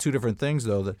talking about two different things,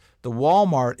 though. The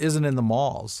Walmart isn't in the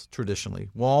malls traditionally.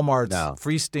 Walmart's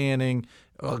freestanding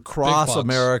across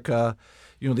America.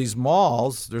 These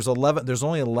malls. There's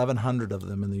only 1,100 of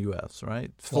them in the U.S.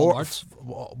 Right? Walmarts?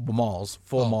 Malls,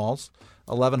 full malls.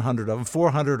 1,100 of them.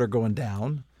 400 are going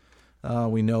down.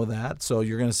 We know that. So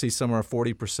you're going to see somewhere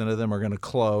 40% of them are going to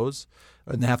close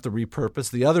and have to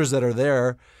repurpose. The others that are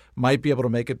there might be able to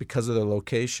make it because of their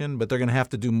location, but they're going to have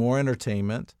to do more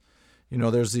entertainment.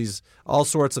 There's all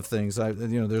sorts of things.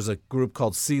 There's a group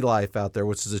called Sea Life out there,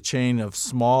 which is a chain of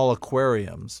small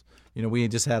aquariums. We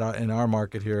just had in our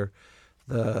market here,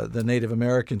 the Native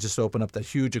Americans just opened up that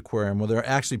huge aquarium where they're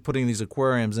actually putting these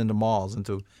aquariums into malls,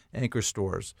 into anchor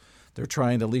stores. They're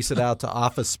trying to lease it out to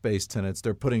office space tenants.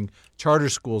 They're putting charter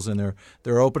schools in there.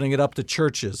 They're opening it up to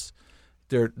churches.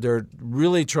 They're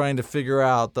really trying to figure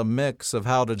out the mix of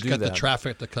how to do that. Get the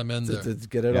traffic to come in there. To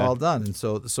get it all done. And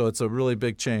so it's a really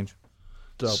big change.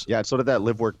 So, yeah, sort of that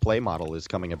live, work, play model is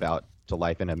coming about to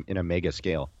life in a mega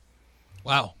scale.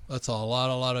 Wow, that's a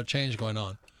lot of change going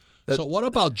on. So what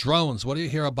about drones? What do you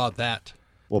hear about that?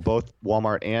 Well, both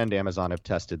Walmart and Amazon have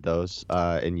tested those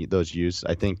and those use.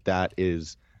 I think that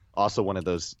is also one of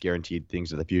those guaranteed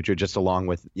things of the future, just along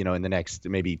with, in the next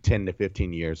maybe 10 to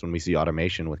 15 years when we see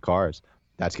automation with cars.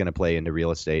 That's going to play into real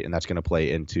estate, and that's going to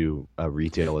play into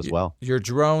retail as well. Your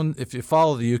drone, if you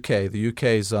follow the UK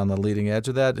is on the leading edge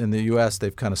of that. In the U.S.,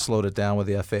 they've kind of slowed it down with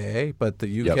the FAA, but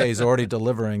the UK is already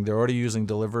delivering. They're already using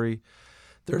delivery.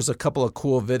 There's a couple of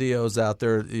cool videos out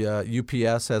there.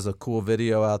 UPS has a cool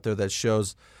video out there that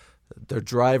shows their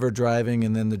driver driving,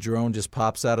 and then the drone just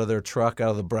pops out of their truck,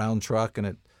 out of the brown truck, and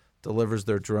it delivers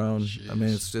their drone. Jeez. I mean,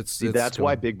 it's that's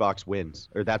why big box wins,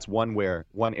 or that's one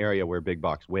area where big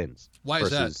box wins. Why is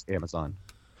versus Amazon?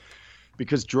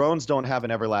 Because drones don't have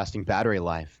an everlasting battery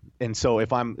life, and so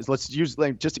let's use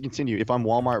just to continue. If I'm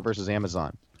Walmart versus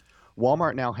Amazon,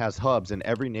 Walmart now has hubs in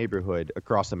every neighborhood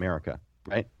across America,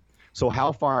 right? So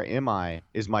how far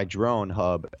is my drone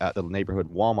hub at the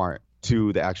neighborhood Walmart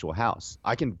to the actual house?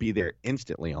 I can be there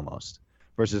instantly almost.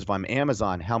 Versus if I'm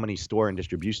Amazon, how many store and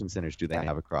distribution centers do they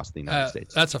have across the United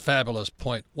States? That's a fabulous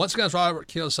point. Once again, it's Robert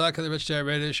Kiyosaki, the Rich Dad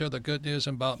Radio Show, the good news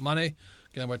about money.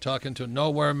 Again, we're talking to a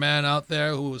nowhere man out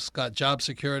there who's got job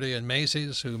security in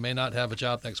Macy's, who may not have a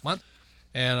job next month.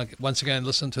 And once again,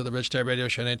 listen to the Rich Dad Radio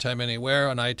Show anytime, anywhere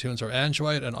on iTunes or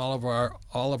Android. And all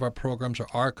of our programs are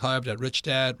archived at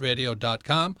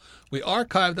richdadradio.com. We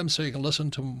archive them so you can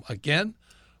listen to them again.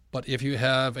 But if you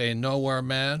have a nowhere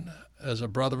man as a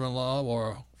brother-in-law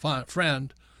or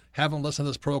friend, have them listen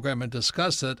to this program and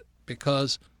discuss it,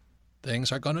 because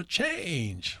things are going to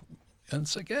change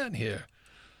once again here.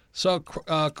 So,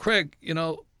 Craig,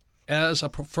 as a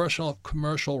professional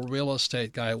commercial real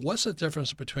estate guy, what's the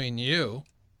difference between you,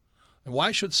 and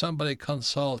why should somebody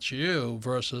consult you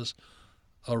versus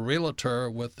a realtor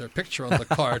with their picture on the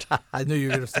card? I knew you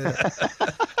were going to say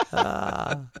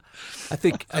that. I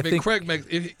think Craig makes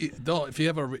if you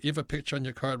have a picture on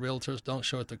your card, realtors don't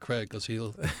show it to Craig, because he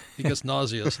gets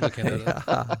nauseous looking at it.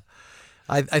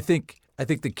 I think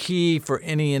the key for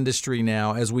any industry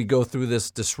now, as we go through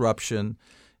this disruption,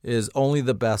 is only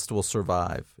the best will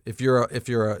survive. If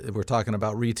we're talking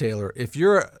about retailer,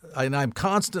 and I'm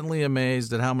constantly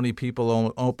amazed at how many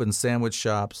people open sandwich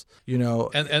shops,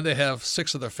 and they have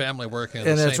 6 of their family working in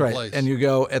the that's same right. place. And you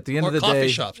go at the end of the coffee day,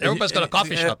 shops. Everybody's got a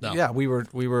coffee shop now. Yeah, we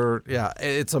were. Yeah,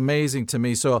 it's amazing to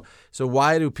me. So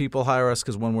why do people hire us?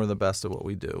 Because when we're the best at what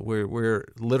we do, we're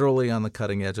literally on the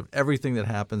cutting edge of everything that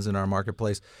happens in our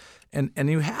marketplace, and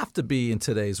you have to be in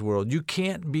today's world. You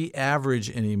can't be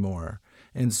average anymore.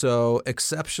 And so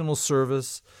exceptional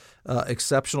service,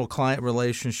 exceptional client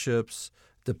relationships,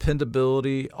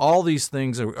 dependability, all these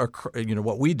things are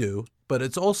what we do, but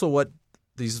it's also what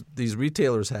these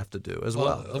retailers have to do as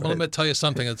well. Right? Let me tell you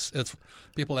something. It's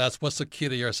people ask, what's the key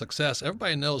to your success?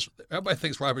 Everybody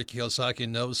thinks Robert Kiyosaki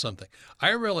knows something.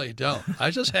 I really don't.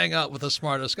 I just hang out with the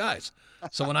smartest guys.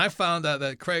 So when I found out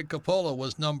that Craig Coppola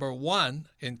was number 1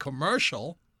 in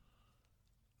commercial,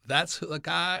 that's the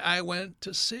guy I went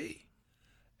to see.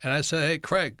 And I said, hey,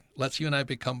 Craig, let's you and I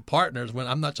become partners. When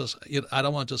I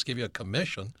don't want to just give you a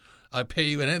commission. I pay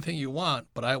you anything you want,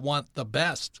 but I want the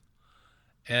best.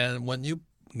 And when you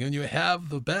have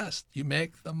the best, you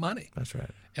make the money. That's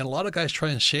right. And a lot of guys try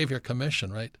and shave your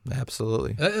commission, right?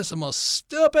 Absolutely. That is the most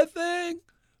stupid thing.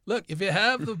 Look, if you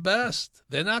have the best,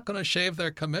 they're not going to shave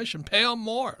their commission. Pay them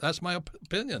more. That's my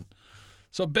opinion.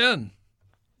 So, Ben,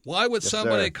 why would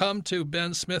somebody come to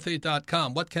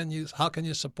bensmithy.com? How can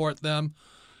you support them?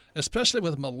 Especially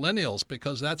with millennials,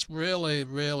 because that's really,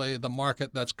 really the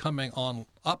market that's coming on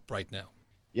up right now.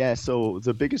 Yeah, so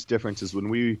the biggest difference is when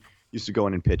we used to go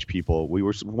in and pitch people, we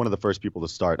were one of the first people to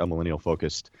start a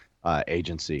millennial-focused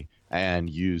agency and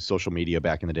use social media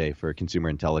back in the day for consumer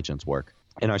intelligence work.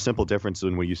 And our simple difference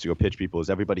when we used to go pitch people is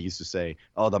everybody used to say,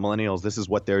 oh, the millennials, this is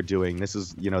what they're doing. This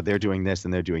is, they're doing this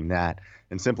and they're doing that.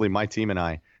 And simply my team and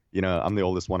I, I'm the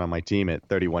oldest one on my team at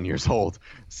 31 years old.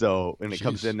 So when it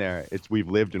comes in there, we've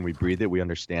lived and we breathe it. We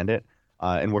understand it.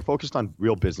 And we're focused on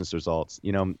real business results.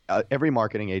 Every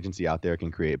marketing agency out there can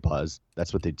create buzz.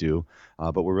 That's what they do.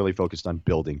 But we're really focused on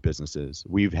building businesses.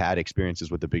 We've had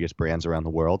experiences with the biggest brands around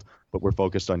the world, but we're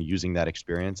focused on using that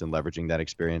experience and leveraging that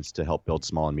experience to help build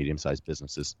small and medium-sized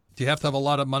businesses. Do you have to have a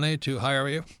lot of money to hire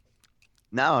you?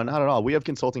 No, not at all. We have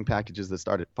consulting packages that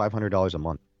start at $500 a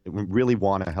month. We really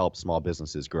want to help small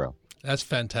businesses grow. That's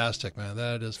fantastic, man.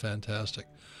 That is fantastic.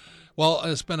 Well,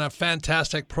 it's been a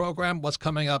fantastic program. What's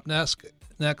coming up next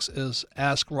is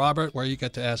Ask Robert, where you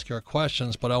get to ask your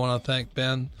questions. But I want to thank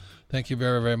Ben. Thank you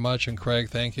very, very much. And Craig,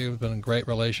 thank you. It's been a great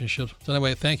relationship. So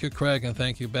anyway, thank you, Craig, and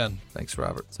thank you, Ben. Thanks,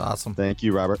 Robert. It's awesome. Thank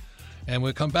you, Robert. And when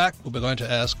we come back, we'll be going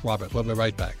to Ask Robert. We'll be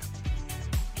right back.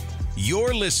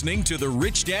 You're listening to the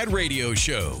Rich Dad Radio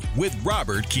Show with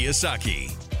Robert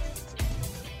Kiyosaki.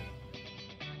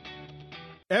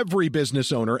 Every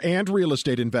business owner and real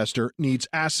estate investor needs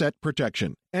asset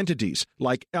protection. Entities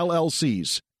like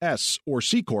LLCs, S or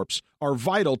C Corps are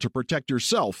vital to protect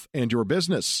yourself and your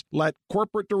business. Let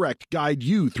Corporate Direct guide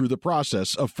you through the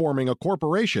process of forming a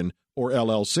corporation or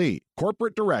LLC.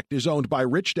 Corporate Direct is owned by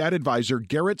Rich Dad advisor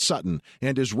Garrett Sutton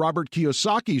and is Robert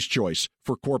Kiyosaki's choice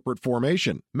for corporate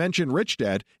formation. Mention Rich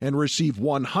Dad and receive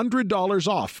 $100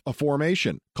 off a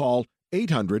formation. Call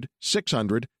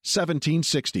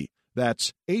 800-600-1760.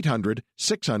 That's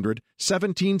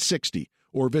 800-600-1760.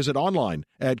 Or visit online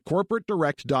at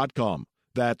corporatedirect.com.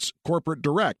 That's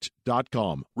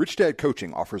corporatedirect.com. Rich Dad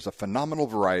Coaching offers a phenomenal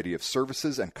variety of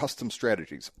services and custom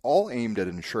strategies, all aimed at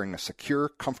ensuring a secure,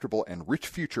 comfortable, and rich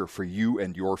future for you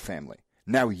and your family.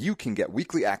 Now you can get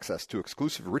weekly access to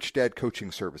exclusive Rich Dad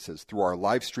Coaching services through our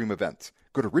live stream events.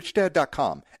 Go to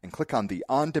richdad.com and click on the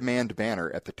On-Demand banner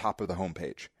at the top of the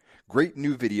homepage. Great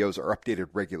new videos are updated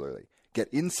regularly. Get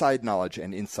inside knowledge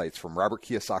and insights from Robert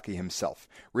Kiyosaki himself,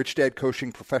 Rich Dad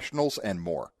Coaching professionals, and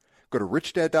more. Go to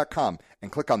richdad.com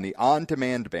and click on the On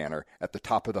Demand banner at the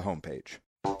top of the homepage.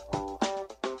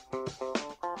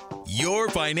 Your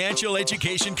financial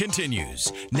education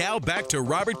continues. Now back to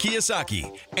Robert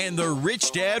Kiyosaki and the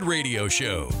Rich Dad Radio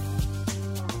Show.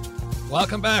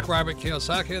 Welcome back, Robert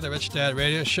Kiyosaki, the Rich Dad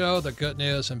Radio Show, the good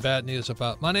news and bad news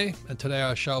about money. And today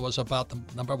our show was about the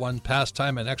number one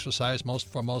pastime and exercise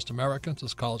for most Americans.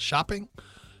 It's called shopping.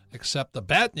 Except the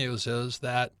bad news is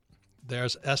that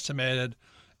there's estimated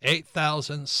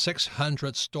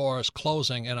 8,600 stores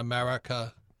closing in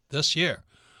America this year.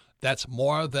 That's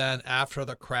more than after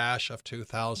the crash of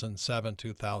 2007,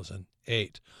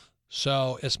 2008.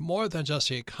 So it's more than just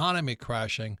the economy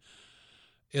crashing.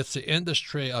 It's the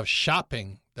industry of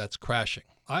shopping that's crashing.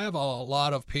 I have a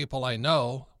lot of people I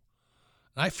know,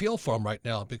 and I feel for them right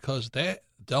now because they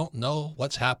don't know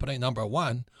what's happening, number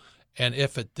one. And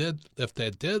if they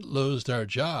did lose their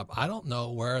job, I don't know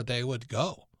where they would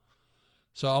go.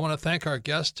 So I want to thank our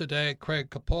guest today, Craig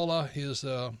Coppola. He's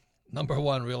the number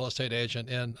one real estate agent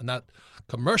not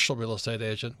commercial real estate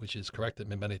agent, which he's corrected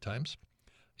me many times,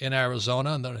 in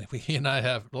Arizona. And he and I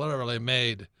have literally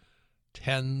made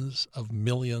tens of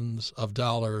millions of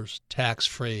dollars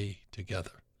tax-free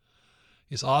together.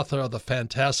 He's author of The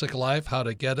Fantastic Life, How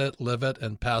to Get It, Live It,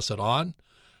 and Pass It On.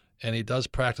 And he does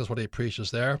practice what he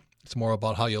preaches there. It's more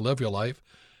about how you live your life.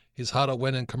 He's How to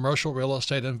Win in Commercial Real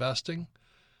Estate Investing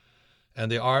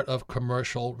and The Art of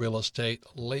Commercial Real Estate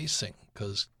Leasing.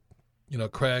 Because,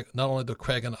 Craig, not only do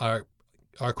Craig and I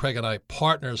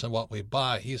partners in what we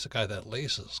buy, he's the guy that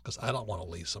leases because I don't want to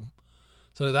lease him.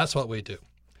 So that's what we do.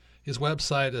 His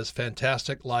website is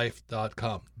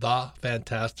fantasticlife.com,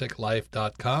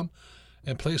 thefantasticlife.com.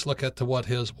 And please look at what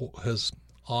his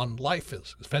on life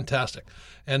is. It's fantastic.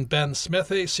 And Ben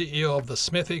Smithy, CEO of the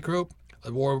Smithy Group,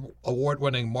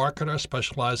 award-winning marketer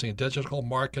specializing in digital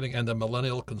marketing and the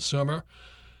millennial consumer.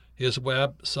 His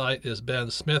website is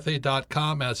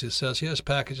bensmithy.com. As he says, he has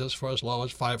packages for as low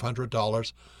as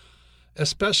 $500.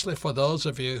 Especially for those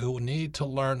of you who need to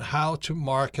learn how to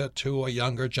market to a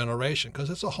younger generation,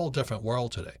 because it's a whole different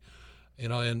world today.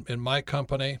 In my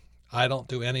company, I don't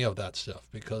do any of that stuff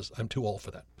because I'm too old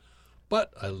for that.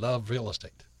 But I love real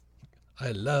estate.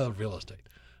 I love real estate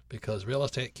because real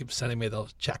estate keeps sending me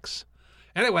those checks.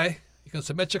 Anyway, you can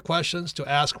submit your questions to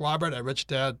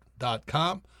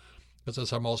AskRobert@richdad.com. This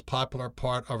is our most popular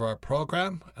part of our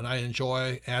program, and I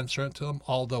enjoy answering to them,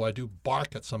 although I do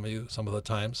bark at some of you some of the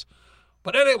times.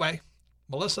 But anyway,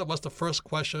 Melissa, what's the first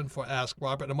question for Ask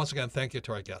Robert? And once again, thank you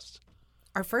to our guests.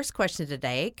 Our first question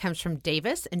today comes from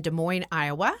Davis in Des Moines,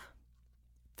 Iowa.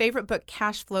 Favorite book,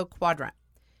 Cash Flow Quadrant.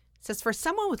 It says, for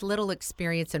someone with little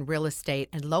experience in real estate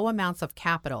and low amounts of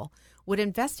capital, would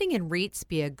investing in REITs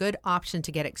be a good option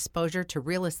to get exposure to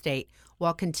real estate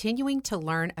while continuing to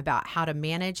learn about how to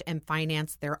manage and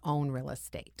finance their own real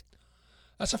estate?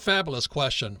 That's a fabulous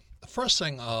question. The first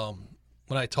thing,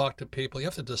 when I talk to people, you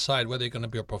have to decide whether you're going to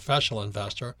be a professional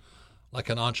investor, like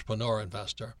an entrepreneur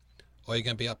investor, or you're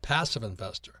going to be a passive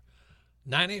investor.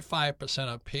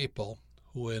 95% of people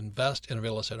who invest in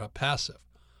real estate are passive.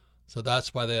 So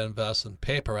that's why they invest in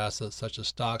paper assets such as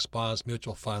stocks, bonds,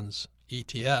 mutual funds,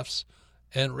 ETFs,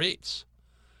 and REITs.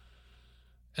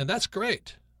 And that's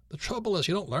great. The trouble is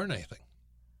you don't learn anything.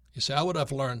 You say, I would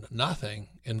have learned nothing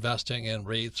investing in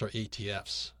REITs or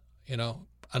ETFs,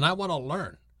 and I want to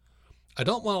learn. I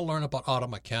don't want to learn about auto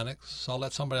mechanics, so I'll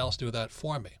let somebody else do that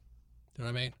for me. You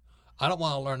know what I mean? I don't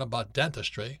want to learn about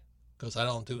dentistry because I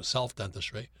don't do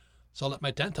self-dentistry, so I'll let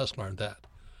my dentist learn that.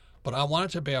 But I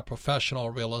wanted to be a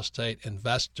professional real estate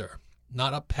investor,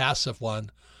 not a passive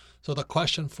one. So the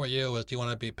question for you is, do you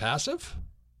want to be passive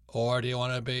or do you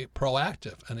want to be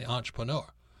proactive and the entrepreneur?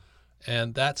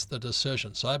 And that's the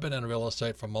decision. So I've been in real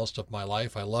estate for most of my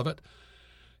life. I love it.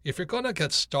 If you're going to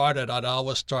get started, I'd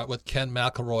always start with Ken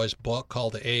McElroy's book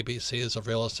called The ABCs of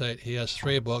Real Estate. He has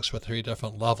 3 books for 3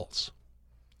 different levels.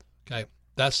 Okay,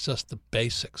 that's just the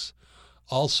basics.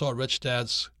 Also, Rich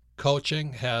Dad's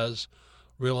Coaching has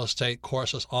real estate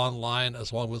courses online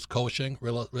as well as coaching.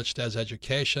 Rich Dad's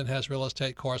Education has real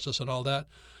estate courses and all that.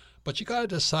 But you got to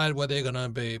decide whether you're going to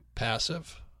be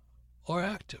passive or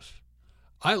active.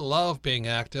 I love being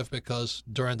active because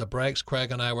during the breaks,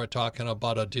 Craig and I were talking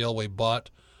about a deal we bought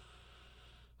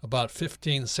about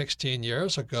 15, 16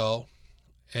 years ago,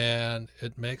 and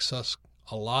it makes us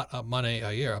a lot of money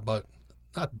a year, but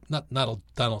not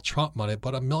Donald Trump money,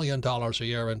 but $1 million a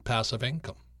year in passive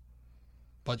income.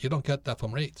 But you don't get that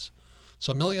from REITs.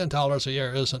 So $1 million a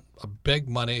year isn't a big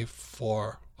money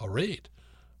for a REIT,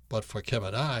 but for Kim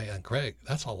and I and Craig,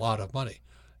 that's a lot of money.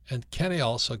 And Kenny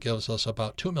also gives us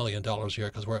about $2 million a year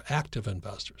because we're active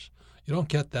investors. You don't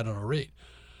get that in a REIT.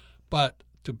 But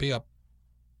to be an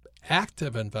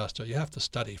active investor, you have to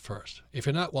study first. If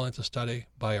you're not willing to study,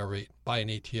 buy a REIT, buy an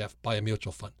ETF, buy a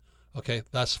mutual fund. Okay,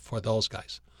 that's for those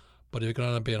guys. But if you're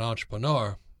going to be an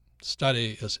entrepreneur,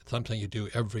 study is something you do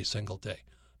every single day.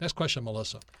 Next question,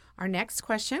 Melissa. Our next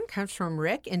question comes from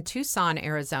Rick in Tucson,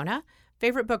 Arizona.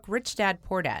 Favorite book, Rich Dad,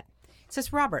 Poor Dad. It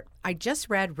says, Robert, I just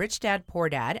read Rich Dad, Poor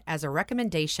Dad as a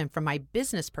recommendation from my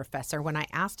business professor when I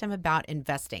asked him about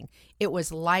investing. It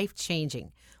was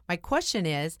life-changing. My question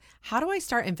is, how do I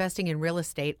start investing in real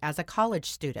estate as a college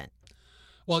student?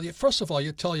 Well, first of all,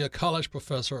 you tell your college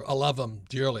professor, I love him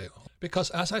dearly. Because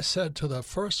as I said to the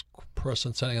first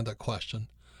person sending in the question,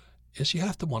 is you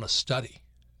have to want to study.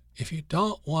 If you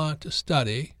don't want to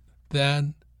study,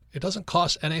 then it doesn't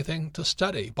cost anything to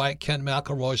study. Buy Ken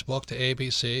McElroy's book, The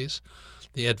ABCs,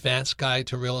 The Advanced Guide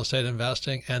to Real Estate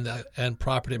Investing and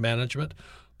Property Management,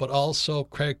 but also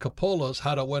Craig Coppola's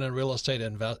How to Win in Real Estate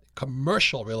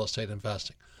Commercial Real Estate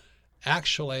Investing.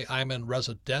 Actually, I'm in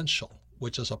residential,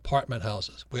 which is apartment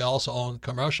houses. We also own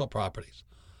commercial properties.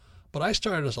 But I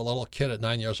started as a little kid at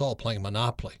 9 years old playing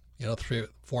Monopoly.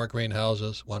 4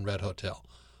 greenhouses, 1 red hotel.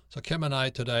 So Kim and I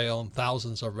today own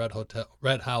thousands of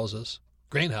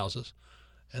greenhouses,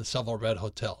 and several red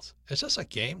hotels. It's just a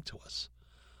game to us.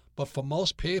 But for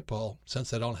most people, since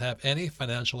they don't have any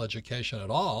financial education at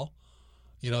all,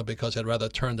 because they'd rather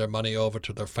turn their money over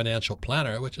to their financial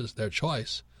planner, which is their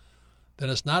choice, then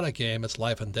it's not a game, it's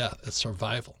life and death, it's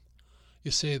survival.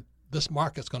 You see, this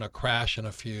market's going to crash in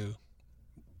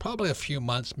probably a few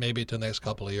months, maybe to the next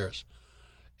couple of years.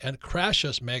 And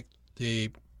crashes make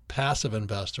the passive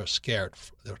investor scared.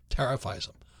 It terrifies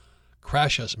them.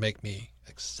 Crashes make me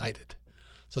excited.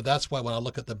 So that's why when I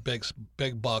look at the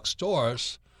big box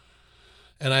stores,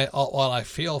 and while I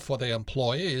feel for the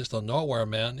employees, the nowhere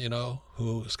men,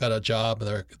 who's got a job,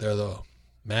 and they're the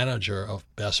manager of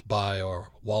Best Buy or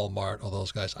Walmart or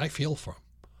those guys, I feel for them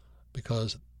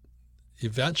because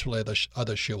eventually the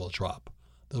other shoe will drop.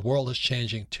 The world is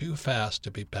changing too fast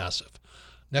to be passive.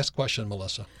 Next question,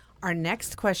 Melissa. Our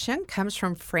next question comes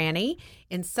from Franny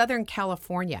in Southern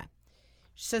California.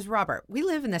 She says, Robert, we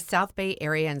live in the South Bay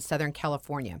area in Southern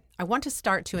California. I want to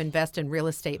start to invest in real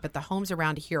estate, but the homes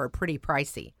around here are pretty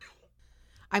pricey.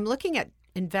 I'm looking at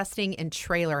investing in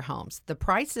trailer homes. The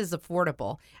price is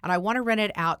affordable, and I want to rent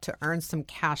it out to earn some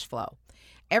cash flow.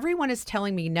 Everyone is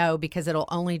telling me no because it'll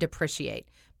only depreciate,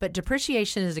 but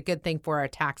depreciation is a good thing for our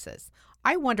taxes.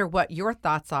 I wonder what your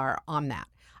thoughts are on that.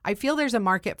 I feel there's a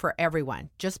market for everyone.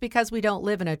 Just because we don't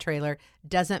live in a trailer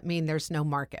doesn't mean there's no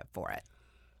market for it.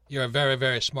 You're a very,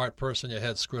 very smart person. Your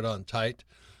head's screwed on tight.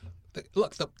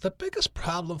 Look, the biggest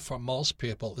problem for most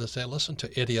people is they listen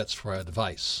to idiots for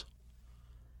advice.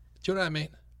 Do you know what I mean?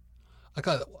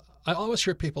 I always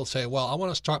hear people say, well, I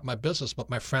want to start my business, but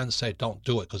my friends say don't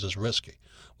do it because it's risky.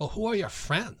 Well, who are your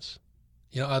friends?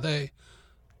 Are they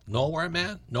nowhere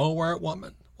man, nowhere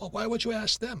woman? Well, why would you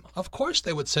ask them? Of course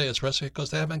they would say it's risky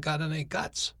because they haven't got any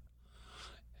guts.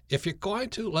 If you're going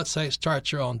to, let's say,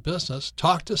 start your own business,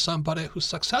 talk to somebody who's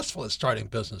successful at starting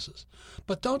businesses.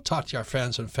 But don't talk to your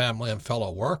friends and family and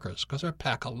fellow workers because they're a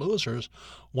pack of losers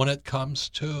when it comes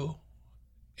to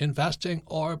investing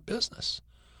or business.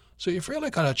 So you've really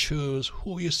got to choose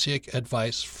who you seek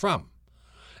advice from.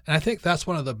 And I think that's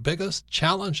one of the biggest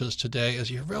challenges today is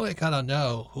you've really got to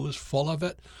know who's full of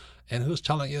it and who's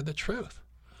telling you the truth.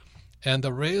 And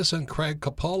the reason Craig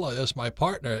Coppola is my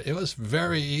partner, it was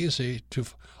very easy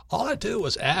all I do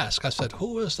was ask. I said,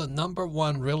 who is the number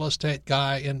one real estate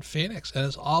guy in Phoenix? And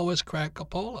it's always Craig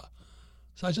Coppola.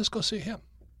 So I just go see him.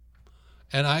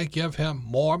 And I give him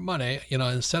more money.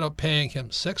 Instead of paying him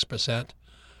 6%,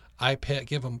 I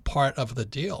give him part of the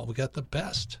deal. We get the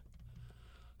best.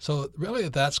 So really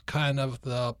that's kind of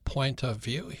the point of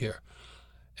view here.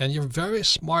 And you're very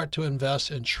smart to invest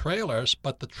in trailers,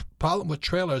 but the problem with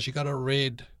trailers, you got to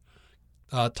read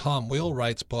Tom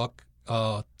Wheelwright's book,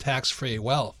 Tax-Free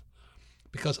Wealth,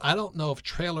 because I don't know if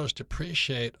trailers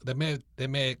depreciate. They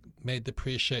may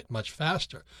depreciate much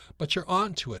faster, but you're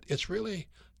onto it. It's really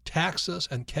taxes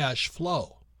and cash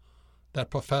flow that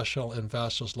professional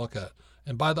investors look at.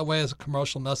 And by the way, as a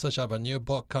commercial message, I have a new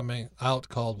book coming out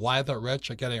called Why the Rich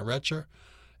Are Getting Richer.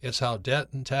 It's how debt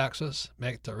and taxes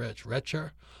make the rich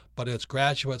richer, but it's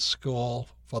graduate school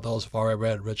for those who've already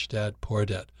read Rich Dad, Poor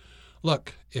Dad.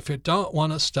 Look, if you don't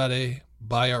want to study,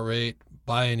 buy a REIT,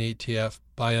 buy an ETF,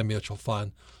 buy a mutual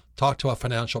fund, talk to a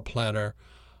financial planner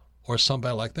or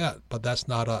somebody like that, but that's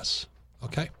not us,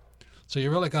 okay? So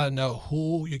you really got to know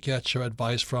who you get your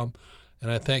advice from, and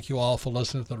I thank you all for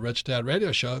listening to the Rich Dad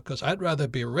Radio Show because I'd rather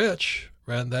be rich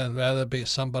rather be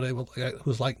somebody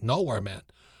who's like nowhere man.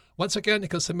 Once again, you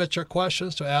can submit your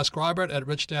questions to Ask Robert at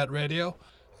Rich Dad Radio.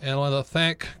 And I want to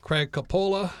thank Craig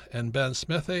Coppola and Ben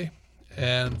Smithy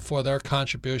and for their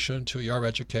contribution to your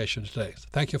education today.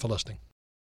 Thank you for listening.